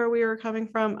that's where we were coming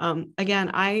from. Again,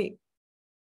 I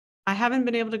haven't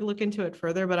been able to look into it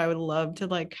further, but I would love to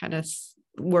like kind of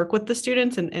work with the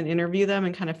students and interview them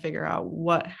and kind of figure out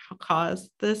what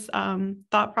caused this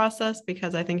thought process,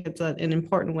 because I think it's an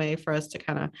important way for us to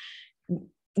kind of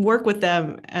work with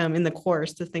them in the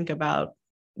course to think about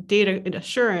data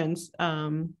assurance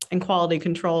and quality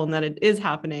control, and that it is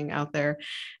happening out there,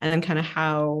 and then kind of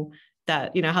how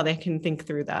that, how they can think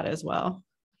through that as well.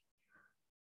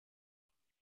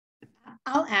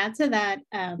 I'll add to that,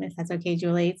 if that's okay,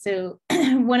 Julie. So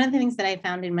one of the things that I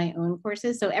found in my own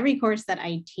courses, so every course that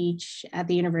I teach at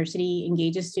the university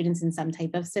engages students in some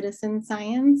type of citizen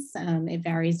science. It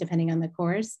varies depending on the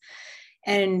course.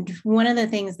 And one of the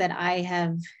things that I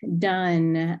have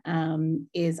done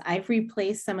is I've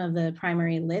replaced some of the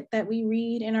primary lit that we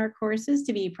read in our courses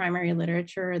to be primary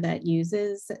literature that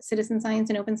uses citizen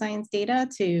science and open science data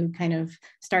to kind of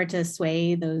start to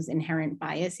sway those inherent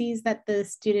biases that the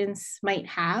students might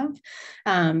have.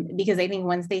 Because I think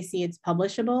once they see it's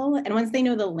publishable and once they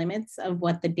know the limits of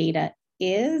what the data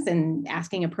is and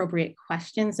asking appropriate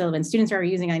questions. So when students are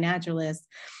using iNaturalist,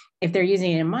 if they're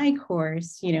using it in my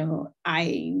course,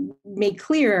 I make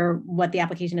clear what the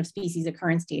application of species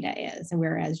occurrence data is. And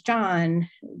whereas John,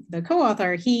 the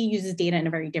co-author, he uses data in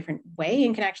a very different way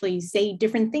and can actually say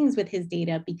different things with his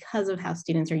data because of how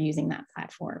students are using that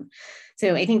platform.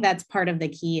 So I think that's part of the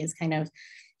key, is kind of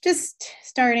just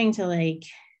starting to like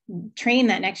train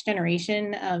that next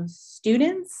generation of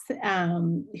students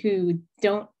who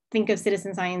don't think of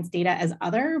citizen science data as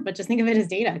other, but just think of it as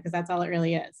data, because that's all it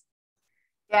really is.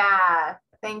 Yeah,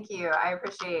 thank you. I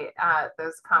appreciate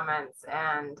those comments.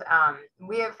 And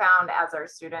we have found as our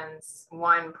students,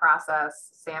 one,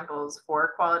 process samples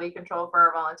for quality control for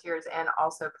our volunteers and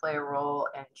also play a role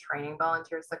in training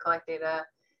volunteers to collect data,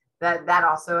 that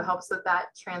also helps with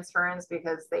that transference,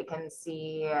 because they can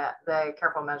see the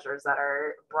careful measures that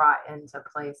are brought into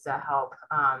place to help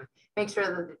make sure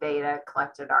that the data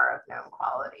collected are of known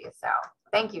quality. So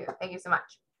thank you so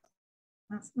much.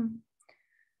 Awesome.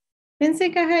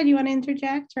 Vincent, go ahead. You want to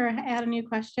interject or add a new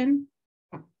question?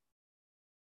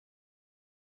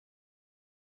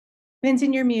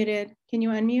 Vincent, you're muted. Can you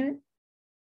unmute?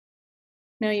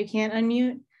 No, you can't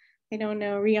unmute. I don't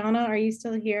know. Rihanna, are you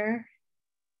still here?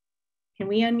 Can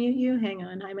we unmute you? Hang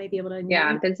on, I might be able to unmute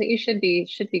Yeah, you. Vincent, you should be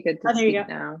good to speak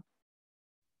now.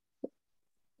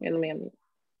 Here, let me unmute.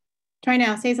 Try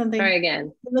now, say something. Try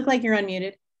again. You look like you're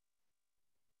unmuted.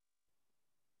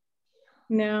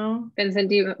 No. Vincent,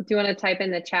 do you want to type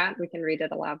in the chat? We can read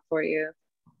it aloud for you.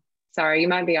 Sorry, you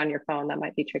might be on your phone. That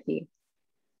might be tricky.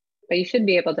 But you should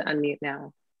be able to unmute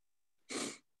now. I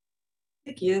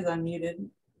think he is unmuted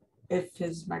if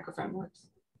his microphone works.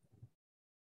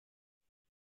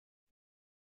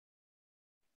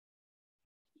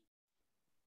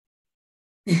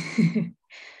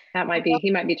 That might be,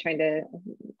 he might be trying to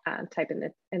type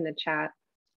in the chat.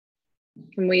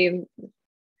 Can we?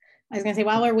 I was gonna say,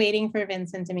 while we're waiting for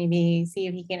Vincent to maybe see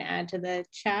if he can add to the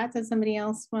chat, does somebody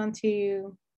else want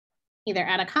to either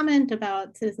add a comment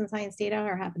about citizen science data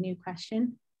or have a new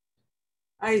question?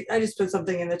 I just put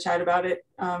something in the chat about it.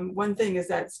 One thing is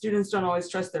that students don't always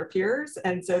trust their peers.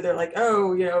 And so they're like,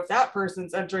 oh, you know, if that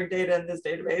person's entering data in this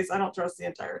database, I don't trust the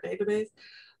entire database.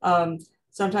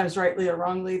 Sometimes rightly or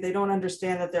wrongly, they don't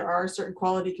understand that there are certain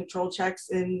quality control checks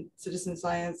in citizen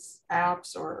science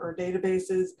apps or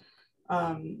databases.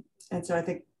 And so I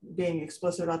think being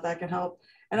explicit about that can help.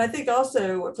 And I think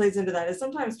also what plays into that is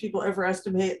sometimes people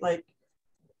overestimate like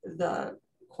the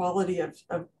quality of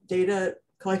data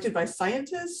collected by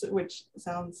scientists, which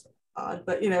sounds odd,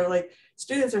 but you know, like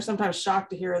students are sometimes shocked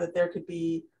to hear that there could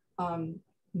be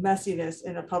messiness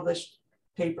in a published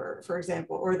paper, for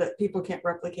example, or that people can't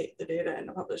replicate the data in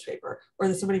a published paper, or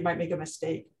that somebody might make a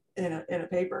mistake in a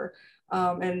paper.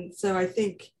 And so I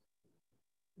think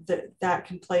that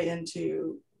can play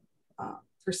into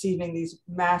perceiving these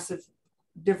massive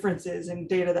differences in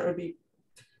data that would be,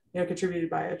 you know, contributed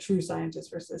by a true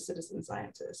scientist versus a citizen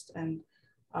scientist. And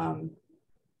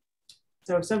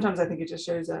so sometimes I think it just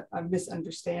shows a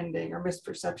misunderstanding or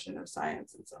misperception of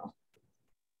science itself.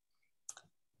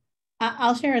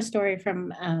 I'll share a story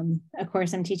from a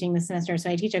course I'm teaching this semester. So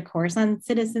I teach a course on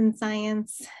citizen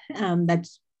science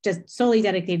that's just solely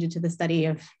dedicated to the study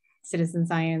of citizen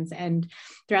science. And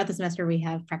throughout the semester, we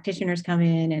have practitioners come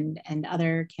in and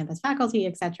other campus faculty,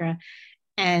 et cetera.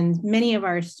 And many of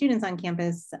our students on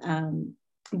campus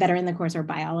that are in the course are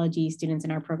biology students,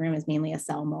 and our program is mainly a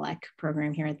cell molec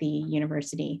program here at the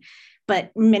university.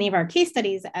 But many of our case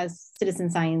studies as citizen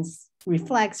science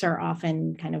reflects are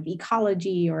often kind of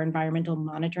ecology or environmental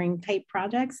monitoring type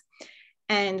projects.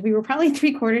 And we were probably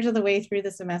 3/4 of the way through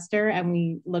the semester, and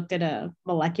we looked at a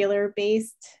molecular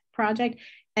based project.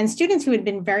 And students who had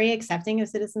been very accepting of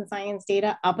citizen science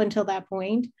data up until that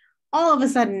point, all of a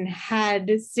sudden had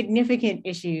significant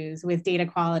issues with data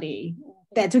quality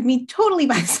that took me totally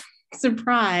by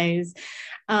surprise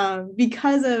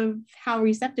because of how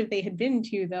receptive they had been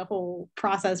to the whole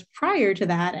process prior to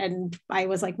that. And I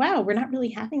was like, wow, we're not really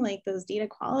having like those data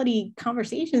quality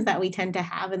conversations that we tend to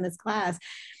have in this class.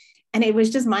 And it was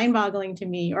just mind-boggling to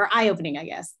me, or eye-opening, I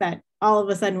guess, that all of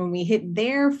a sudden when we hit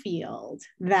their field,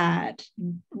 that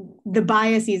the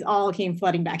biases all came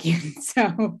flooding back in.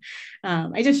 So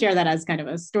I just share that as kind of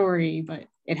a story, but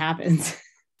it happens.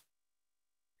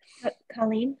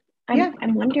 Colleen,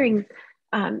 I'm wondering,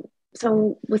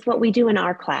 so with what we do in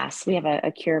our class, we have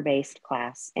a cure-based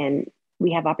class, and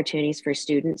we have opportunities for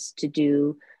students to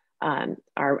do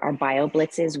our bio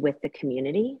blitzes with the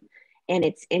community. And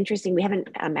it's interesting, we haven't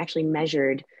actually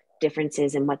measured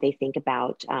differences in what they think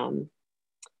about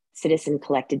citizen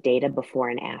collected data before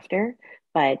and after,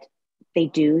 but they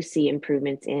do see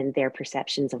improvements in their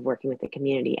perceptions of working with the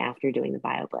community after doing the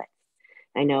bio blitz.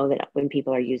 I know that when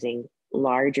people are using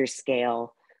larger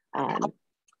scale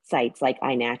sites like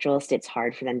iNaturalist, it's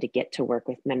hard for them to get to work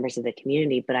with members of the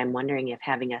community, but I'm wondering if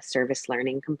having a service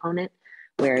learning component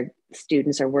where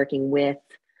students are working with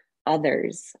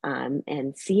others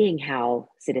and seeing how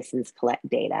citizens collect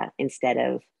data instead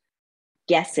of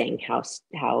guessing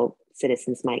how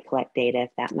citizens might collect data, if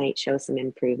that might show some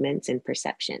improvements in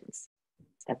perceptions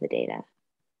of the data.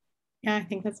 Yeah, I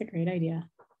think that's a great idea.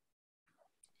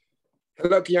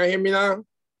 Hello, can y'all hear me now?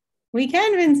 We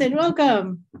can, Vincent,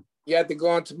 welcome. You have to go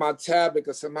onto my tab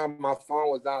because somehow my phone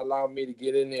was not allowing me to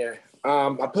get in there.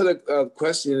 I put a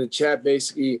question in the chat,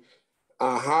 basically,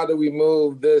 how do we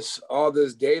move all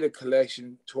this data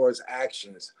collection towards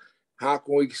actions? How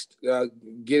can we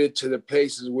get it to the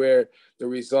places where the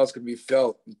results can be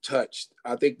felt and touched?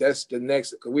 I think that's the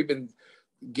next, because we've been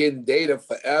getting data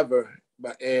forever,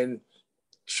 and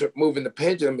moving the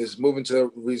pendulum is moving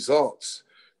to results.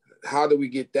 How do we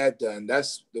get that done?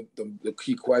 That's the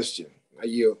key question. I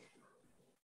yield.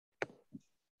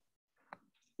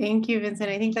 Thank you, Vincent.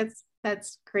 I think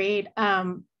that's great.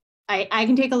 I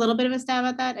can take a little bit of a stab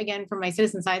at that, again, from my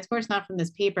citizen science course, not from this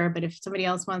paper, but if somebody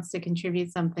else wants to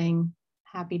contribute something,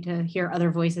 happy to hear other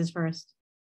voices first.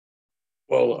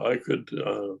 Well, I could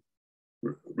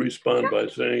respond by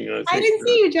saying, I didn't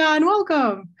see you, John.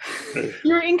 Welcome.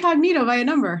 You're incognito by a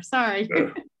number. Sorry.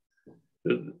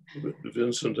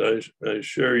 Vincent, I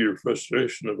share your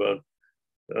frustration about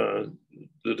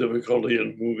the difficulty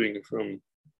in moving from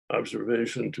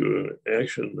observation to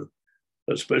action,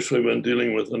 especially when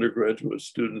dealing with undergraduate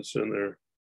students and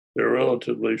their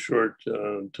relatively short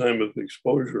time of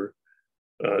exposure,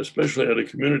 especially at a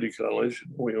community college.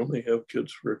 We only have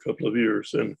kids for a couple of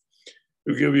years. And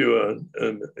to give you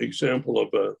an example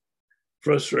of a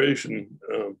frustration,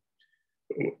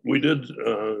 we did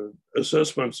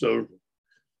assessments of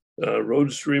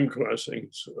road stream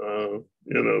crossings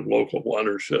in a local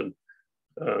watershed.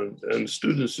 And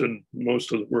students did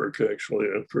most of the work actually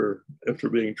after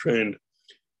being trained.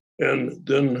 And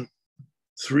then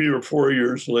 3 or 4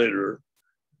 years later,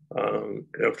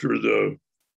 after the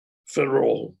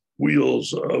federal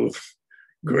wheels of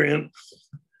grant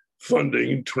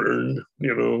funding turned,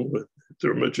 with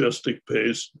their majestic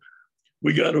pace,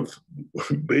 we got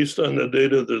based on the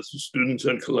data that the students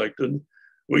had collected,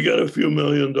 we got a few $1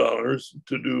 million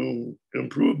to do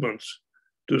improvements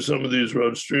to some of these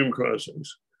road stream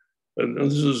crossings. And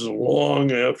this is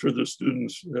long after the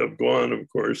students have gone, of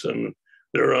course, and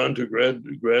they're on to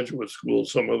graduate school,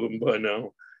 some of them by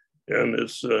now. And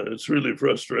it's really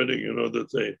frustrating,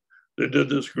 that they did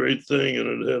this great thing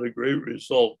and it had a great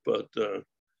result, but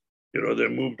they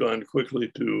moved on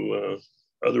quickly to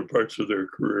other parts of their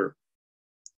career.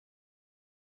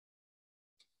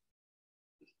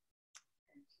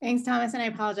 Thanks, Thomas, and I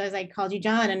apologize. I called you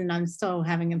John, and I'm still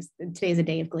having today's a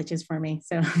day of glitches for me,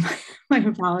 so my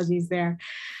apologies there.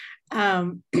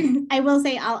 I will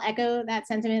say I'll echo that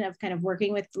sentiment of kind of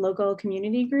working with local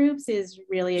community groups is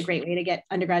really a great way to get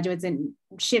undergraduates and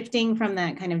shifting from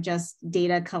that kind of just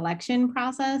data collection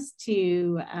process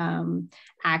to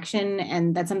action.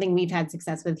 And that's something we've had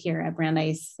success with here at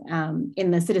Brandeis in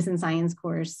the citizen science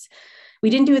course. We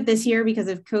didn't do it this year because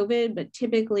of COVID, but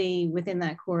typically within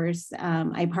that course,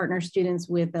 I partner students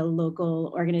with a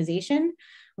local organization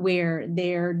where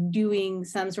they're doing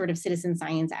some sort of citizen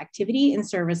science activity in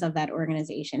service of that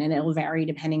organization. And it will vary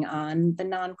depending on the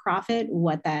nonprofit,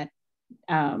 what that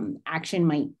action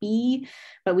might be.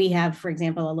 But we have, for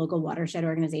example, a local watershed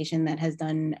organization that has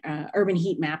done urban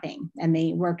heat mapping, and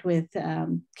they worked with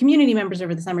community members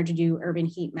over the summer to do urban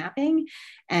heat mapping.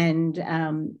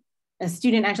 And a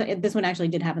student actually, this one actually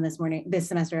did happen this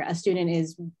semester, a student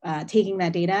is taking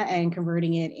that data and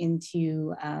converting it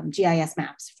into GIS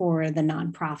maps for the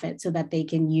nonprofit so that they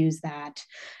can use that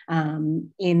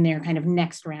in their kind of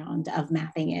next round of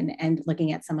mapping and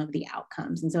looking at some of the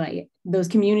outcomes. And so those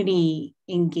community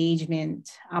engagement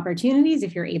opportunities,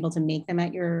 if you're able to make them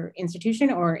at your institution,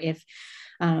 or if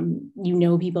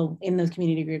people in those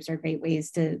community groups, are great ways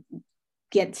to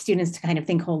get students to kind of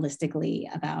think holistically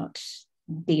about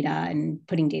data and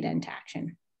putting data into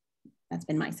action. That's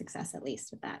been my success, at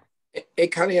least, with that. Hey,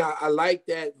 Connie, I like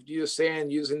that you're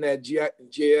saying using that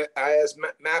GIS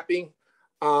mapping.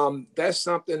 That's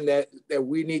something that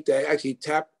we need to actually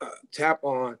tap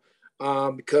on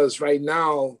because right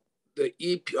now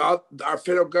our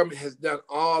federal government has done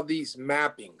all these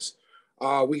mappings.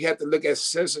 We have to look at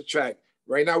census tract.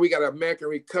 Right now, we got an American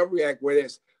Recovery Act where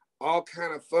there's all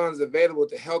kind of funds available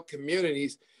to help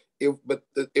communities.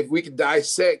 If we can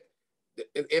dissect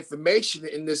the information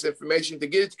in this information to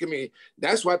get it to community,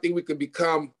 that's why I think we could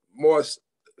become more,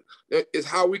 is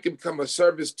how we can become a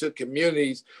service to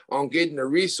communities on getting the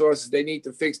resources they need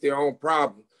to fix their own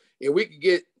problem. If we could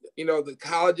get, the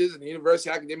colleges and the university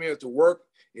academia to work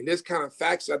in this kind of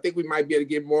facts, I think we might be able to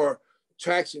get more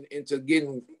traction into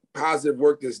getting positive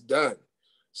work that's done.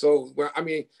 So,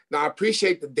 now I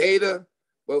appreciate the data,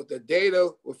 but the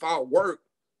data without work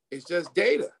is just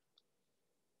data.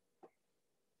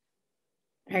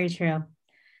 Very true.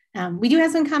 We do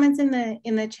have some comments in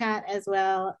the chat as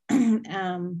well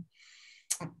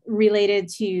related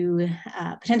to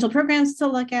potential programs to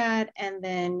look at. And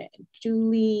then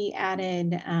Julie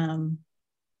added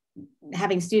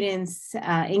having students,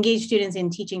 engage students in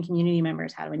teaching community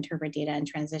members how to interpret data and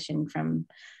transition from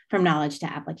knowledge to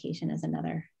application is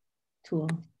another tool.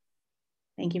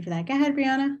 Thank you for that. Go ahead,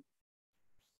 Brianna.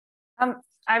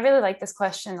 I really like this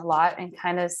question a lot, and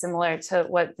kind of similar to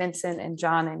what Vincent and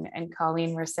John and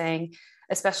Colleen were saying,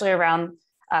 especially around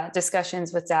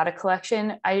discussions with data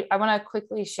collection. I want to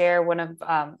quickly share one of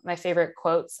my favorite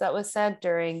quotes that was said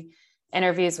during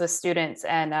interviews with students.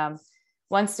 And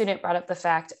one student brought up the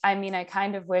fact, I mean, I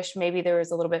kind of wish maybe there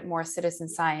was a little bit more citizen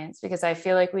science, because I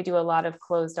feel like we do a lot of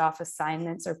closed off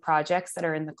assignments or projects that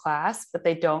are in the class, but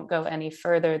they don't go any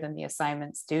further than the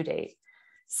assignment's due date.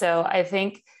 So I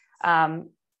think one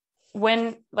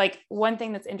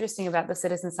thing that's interesting about the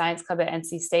Citizen Science Club at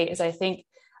NC State is, I think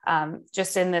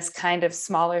just in this kind of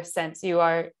smaller sense, you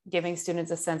are giving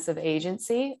students a sense of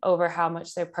agency over how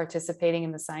much they're participating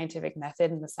in the scientific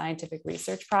method and the scientific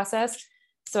research process.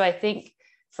 So I think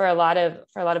for a lot of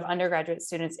undergraduate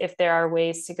students, if there are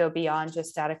ways to go beyond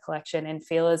just data collection and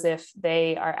feel as if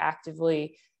they are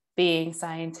actively being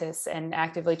scientists and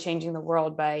actively changing the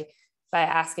world by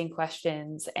asking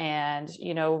questions and,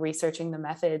 you know, researching the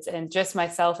methods, and just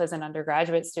myself as an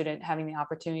undergraduate student having the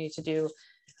opportunity to do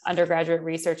undergraduate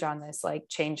research on this, like,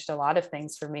 changed a lot of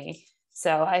things for me.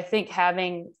 So I think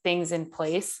having things in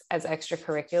place as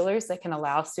extracurriculars that can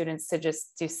allow students to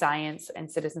just do science and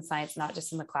citizen science, not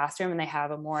just in the classroom, and they have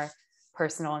a more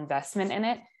personal investment in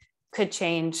it, could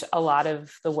change a lot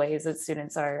of the ways that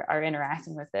students are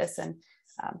interacting with this. And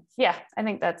yeah, I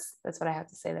think that's what I have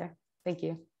to say there. Thank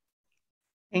you.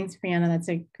 Thanks, Brianna. That's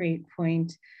a great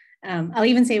point. I'll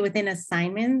even say within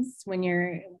assignments,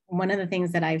 one of the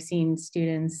things that I've seen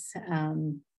students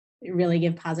really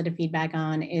give positive feedback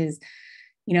on is,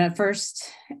 you know, at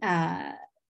first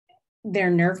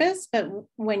they're nervous, but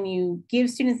when you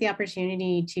give students the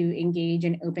opportunity to engage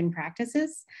in open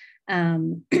practices,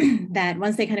 that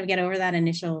once they kind of get over that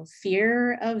initial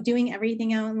fear of doing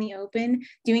everything out in the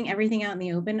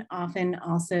open, often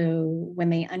also,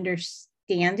 when they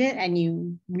understand it and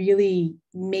you really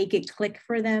make it click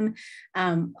for them,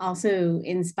 also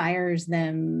inspires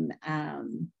them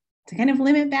to kind of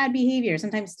limit bad behavior.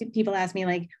 Sometimes people ask me,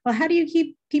 like, well, how do you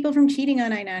keep people from cheating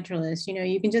on iNaturalist? You know,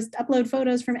 you can just upload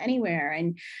photos from anywhere.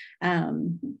 And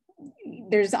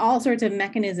there's all sorts of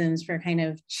mechanisms for kind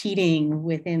of cheating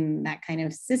within that kind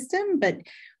of system. But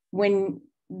when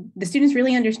the students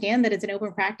really understand that it's an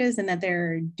open practice and that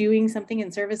they're doing something in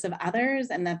service of others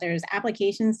and that there's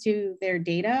applications to their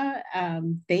data,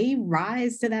 they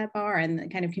rise to that bar, and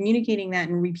kind of communicating that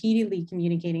and repeatedly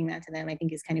communicating that to them, I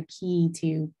think, is kind of key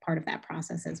to part of that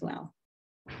process as well.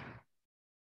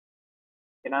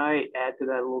 Can I add to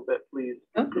that a little bit, please?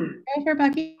 Oh, sure,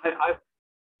 Bucky. I've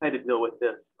had to deal with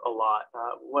this a lot.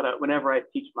 Whenever I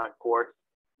teach my course,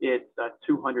 it's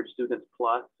 200 students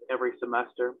plus every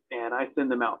semester, and I send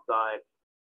them outside.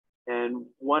 And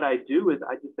what I do is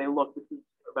I just say, look, this is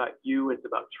about you. It's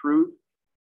about truth.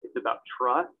 It's about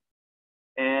trust.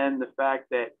 And the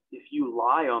fact that if you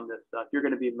lie on this stuff, you're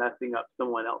going to be messing up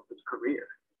someone else's career.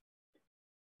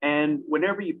 And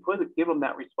whenever you give them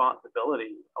that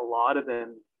responsibility, a lot of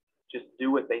them just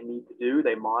do what they need to do.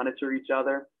 They monitor each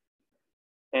other.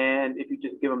 And if you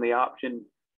just give them the option,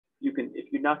 you can,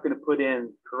 if you're not going to put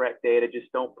in correct data,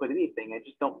 just don't put anything and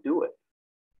just don't do it.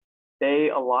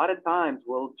 They, a lot of times,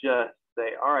 will just say,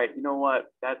 all right, you know what,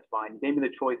 that's fine. You gave me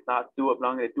the choice not to do it, but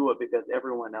I'm going to do it because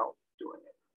everyone else is doing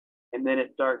it. And then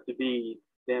it starts to be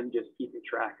them just keeping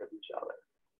track of each other.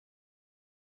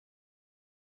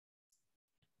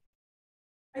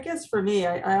 I guess for me,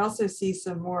 I also see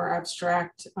some more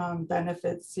abstract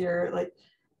benefits here. Like,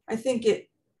 I think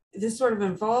this sort of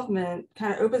involvement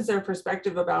kind of opens their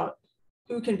perspective about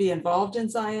who can be involved in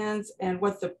science and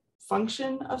what the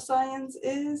function of science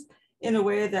is, in a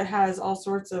way that has all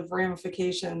sorts of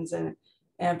ramifications and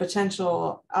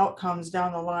potential outcomes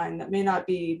down the line that may not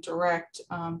be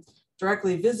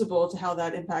directly visible to how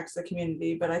that impacts the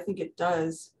community, but I think it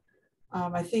does.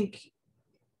 I think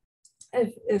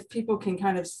if people can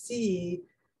kind of see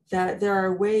that there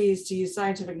are ways to use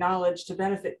scientific knowledge to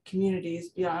benefit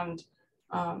communities beyond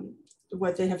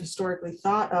what they have historically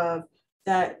thought of,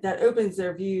 that opens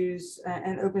their views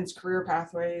and opens career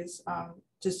pathways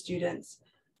to students.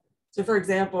 So for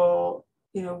example,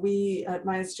 you know, we at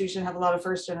my institution have a lot of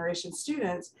first generation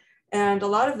students, and a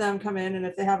lot of them come in, and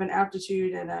if they have an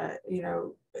aptitude and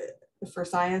for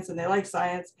science and they like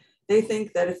science, they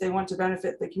think that if they want to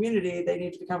benefit the community, they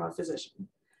need to become a physician.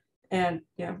 And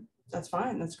you know, that's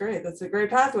fine, that's great, that's a great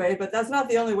pathway, but that's not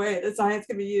the only way that science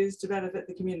can be used to benefit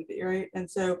the community, right? And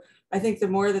so I think the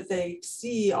more that they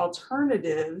see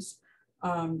alternatives,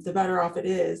 the better off it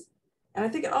is. And I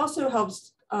think it also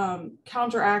helps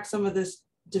counteract some of this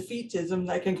defeatism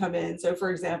that can come in. So for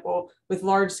example, with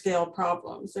large scale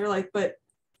problems, they're like, but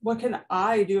what can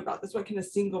I do about this? What can a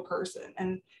single person?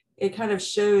 And it kind of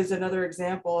shows another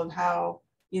example of how,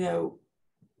 you know,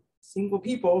 single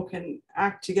people can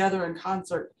act together in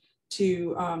concert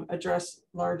to address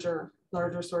larger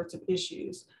sorts of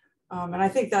issues. And I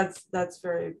think that's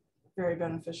very, very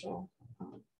beneficial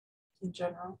in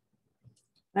general.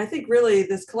 And I think really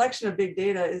this collection of big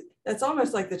data that's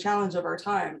almost like the challenge of our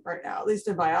time right now, at least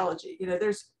in biology. You know,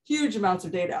 there's huge amounts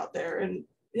of data out there, and,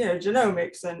 you know,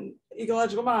 genomics and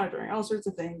ecological monitoring, all sorts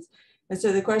of things. And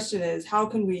so the question is, how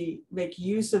can we make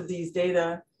use of these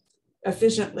data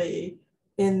efficiently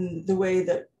in the way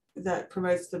that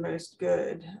promotes the most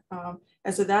good?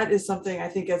 And so that is something I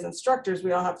think as instructors,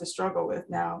 we all have to struggle with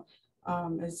now,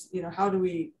 is, you know, how do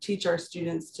we teach our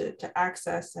students to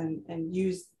access and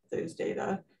use those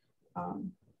data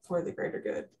for the greater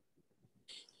good?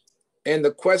 And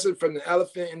the question from the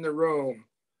elephant in the room,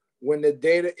 when the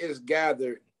data is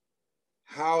gathered,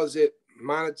 how is it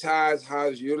monetized, how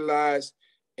is it utilized,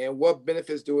 and what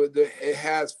benefits do it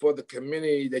has for the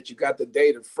community that you got the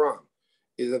data from,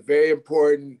 is a very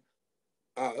important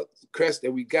crest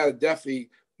that we got to definitely,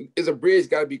 is a bridge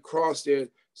got to be crossed there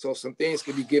so some things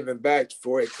can be given back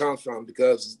for where it comes from,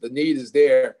 because the need is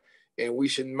there and we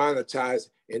should monetize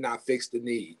and not fix the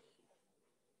need.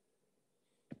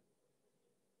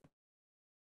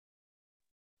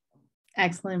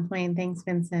 Excellent point. Thanks,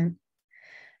 Vincent.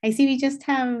 I see we just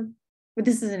have, but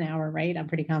this is an hour, right? I'm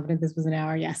pretty confident this was an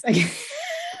hour. Yes.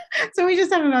 So we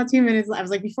just have about 2 minutes. I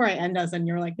was like, before I end us, and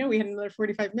you were like, no, we had another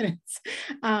 45 minutes.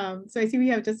 So I see we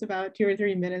have just about 2 or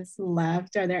 3 minutes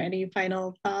left. Are there any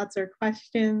final thoughts or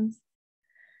questions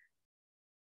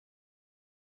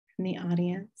from the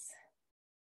audience?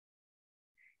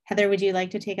 Heather, would you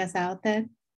like to take us out then?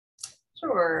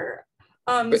 Sure.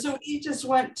 So we just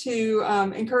want to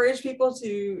encourage people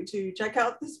to check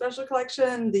out the special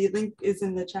collection. The link is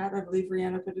in the chat. I believe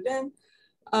Rihanna put it in.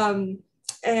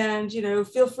 And, you know,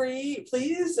 feel free,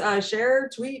 please share,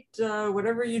 tweet,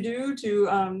 whatever you do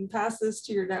to pass this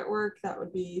to your network. That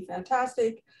would be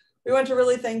fantastic. We want to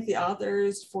really thank the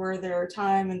authors for their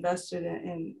time invested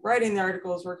in writing the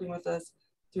articles, working with us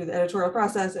through the editorial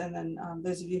process, and then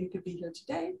those of you who could be here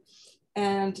today.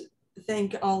 And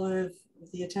thank all of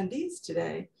the attendees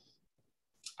today.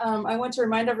 I want to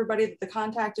remind everybody that the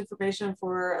contact information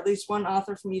for at least one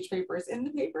author from each paper is in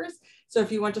the papers. So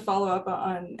if you want to follow up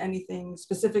on anything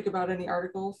specific about any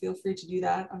article, feel free to do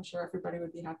that. I'm sure everybody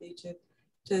would be happy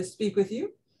to speak with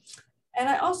you. And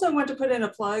I also want to put in a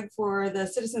plug for the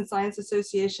Citizen Science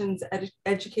Association's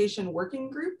Education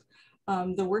Working Group.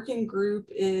 The working group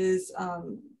is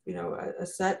you know, a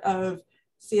set of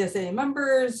CSA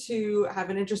members who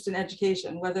have an interest in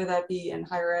education, whether that be in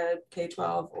higher ed,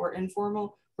 K-12, or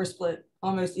informal. We're split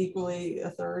almost equally,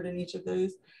 a third in each of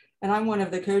those. And I'm one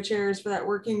of the co-chairs for that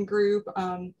working group.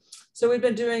 So we've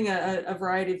been doing a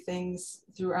variety of things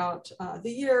throughout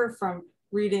the year, from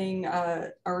reading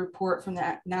a report from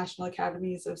the National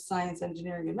Academies of Science,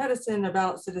 Engineering, and Medicine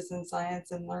about citizen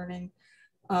science and learning,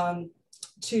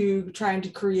 to trying to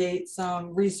create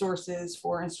some resources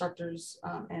for instructors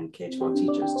and K-12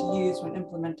 teachers to use when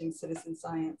implementing citizen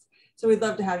science. So we'd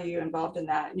love to have you involved in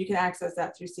that. And you can access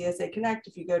that through CSA Connect.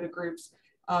 If you go to groups,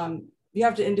 you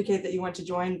have to indicate that you want to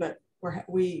join, but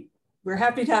we're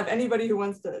happy to have anybody who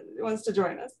wants to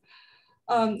join us.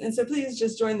 And so please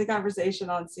just join the conversation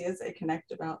on CSA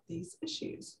Connect about these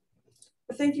issues.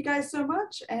 But thank you guys so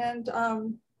much, and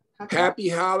happy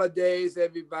holidays,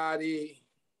 everybody.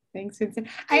 Thanks, Vincent.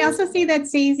 I also see that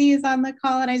Sazy is on the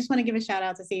call, and I just want to give a shout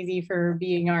out to Sazy for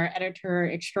being our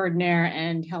editor extraordinaire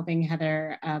and helping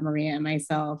Heather, Maria, and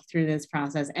myself through this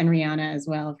process, and Rihanna as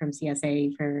well from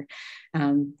CSA for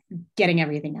getting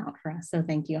everything out for us. So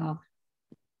thank you all.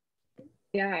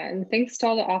 Yeah, and thanks to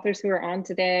all the authors who are on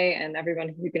today and everyone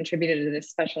who contributed to this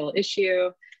special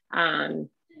issue.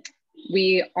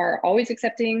 We are always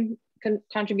accepting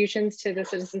contributions to the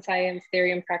Citizen Science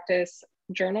Theory and Practice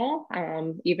Journal,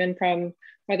 even from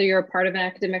whether you're a part of an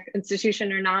academic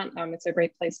institution or not. It's a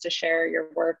great place to share your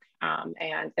work,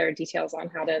 and there are details on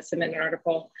how to submit an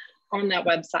article on that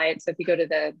website. So if you go to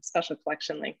the special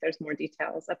collection link, there's more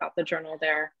details about the journal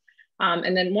there.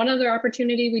 And then one other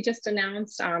opportunity we just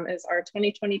announced is our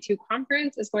 2022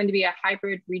 conference is going to be a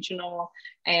hybrid regional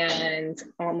and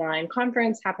online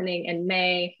conference happening in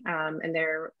May. And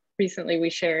there recently we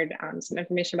shared some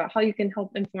information about how you can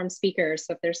help inform speakers.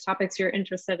 So if there's topics you're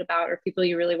interested about or people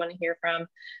you really want to hear from,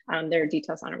 there are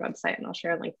details on our website, and I'll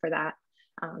share a link for that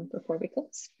before we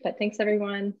close. But thanks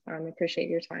everyone, I appreciate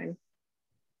your time.